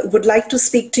would like to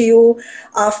speak to you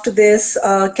after this,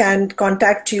 can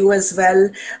contact you as well.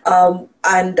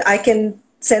 And I can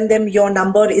send them your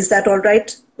number. Is that all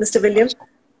right, Mr. Willaim?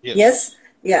 Yes. Yes?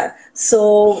 Yeah.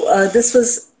 So this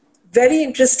was very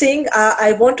interesting.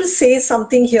 I want to say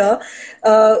something here.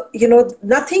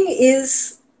 Nothing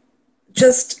is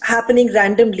just happening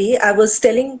randomly. I was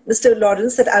telling Mr.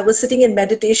 Lawrence that I was sitting in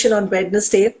meditation on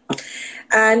Wednesday,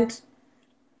 and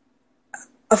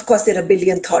of course, there are a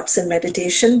billion thoughts in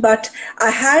meditation, but I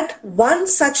had one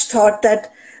such thought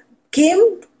that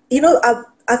came,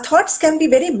 our thoughts can be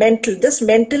very mental, this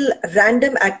mental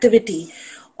random activity,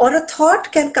 or a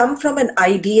thought can come from an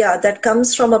idea that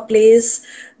comes from a place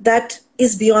that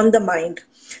is beyond the mind.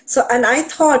 So, and I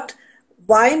thought,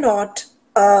 why not?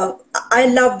 I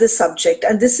love this subject,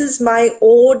 and this is my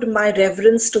ode, my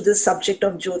reverence to this subject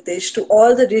of Jyotish, to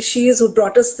all the rishis who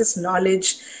brought us this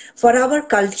knowledge for our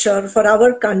culture, for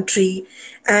our country,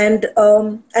 and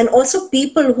also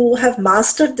people who have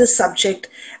mastered this subject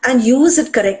and use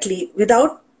it correctly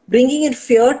without bringing in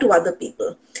fear to other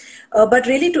people, but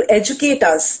really to educate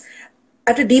us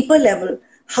at a deeper level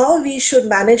how we should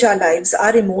manage our lives,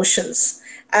 our emotions,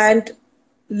 and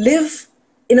live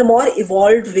in a more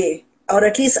evolved way, or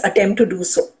at least attempt to do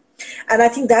so. And I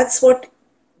think that's what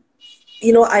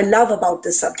I love about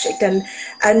this subject,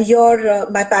 and your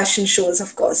my passion shows,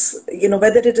 of course,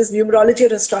 whether it is numerology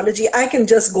or astrology, I can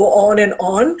just go on,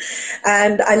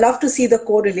 and I love to see the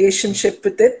correlationship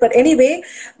with it. But anyway,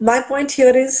 my point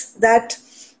here is that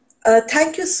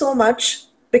thank you so much,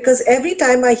 because every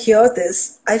time I hear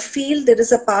this, I feel there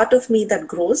is a part of me that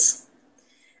grows,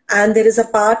 and there is a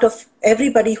part of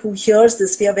everybody who hears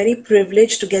this. We are very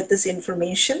privileged to get this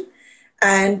information,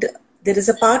 and there is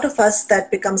a part of us that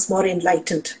becomes more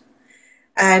enlightened.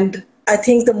 And I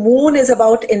think the moon is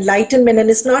about enlightenment, and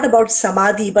it's not about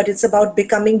samadhi, but it's about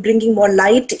bringing more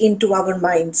light into our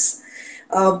minds,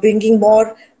 bringing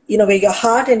more, where your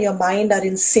heart and your mind are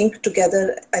in sync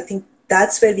together. I think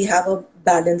that's where we have a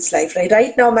balanced life, right?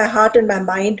 Right now, my heart and my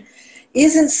mind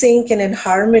is in sync and in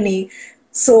harmony.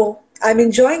 So I'm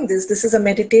enjoying this. This is a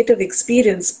meditative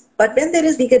experience. But when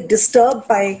we get disturbed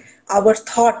by our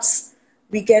thoughts,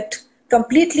 we get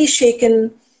completely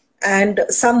shaken, and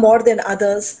some more than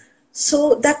others.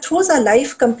 So that throws our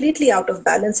life completely out of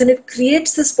balance, and it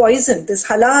creates this poison, this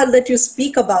halal that you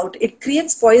speak about. It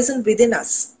creates poison within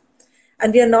us,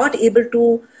 and we are not able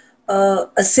to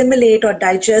assimilate or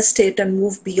digest it and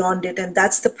move beyond it. And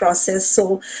that's the process.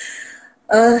 So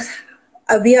uh,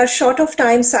 we are short of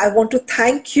time, so I want to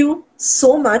thank you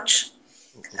so much,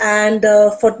 and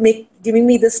for giving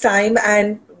me this time.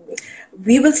 And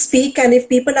we will speak, and if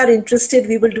people are interested,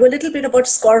 we will do a little bit about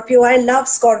Scorpio. I love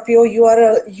Scorpio.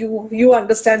 You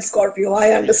understand Scorpio,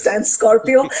 I understand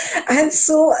Scorpio. And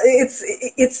so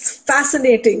it's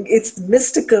fascinating, it's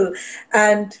mystical,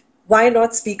 and why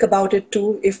not speak about it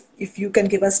too, if you can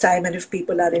give us time and if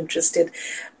people are interested.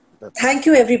 Thank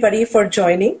you everybody for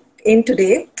joining in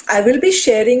today. I will be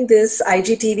sharing this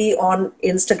IGTV on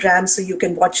Instagram, so you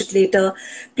can watch it later.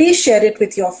 Please share it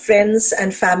with your friends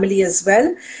and family as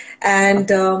well.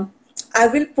 And I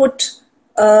will put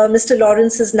Mr.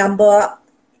 Lawrence's number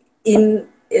in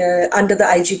under the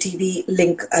IGTV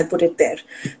link. I'll put it there.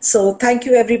 So thank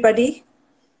you everybody.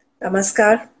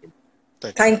 Namaskar.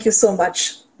 Thank you so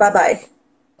much. Bye-bye.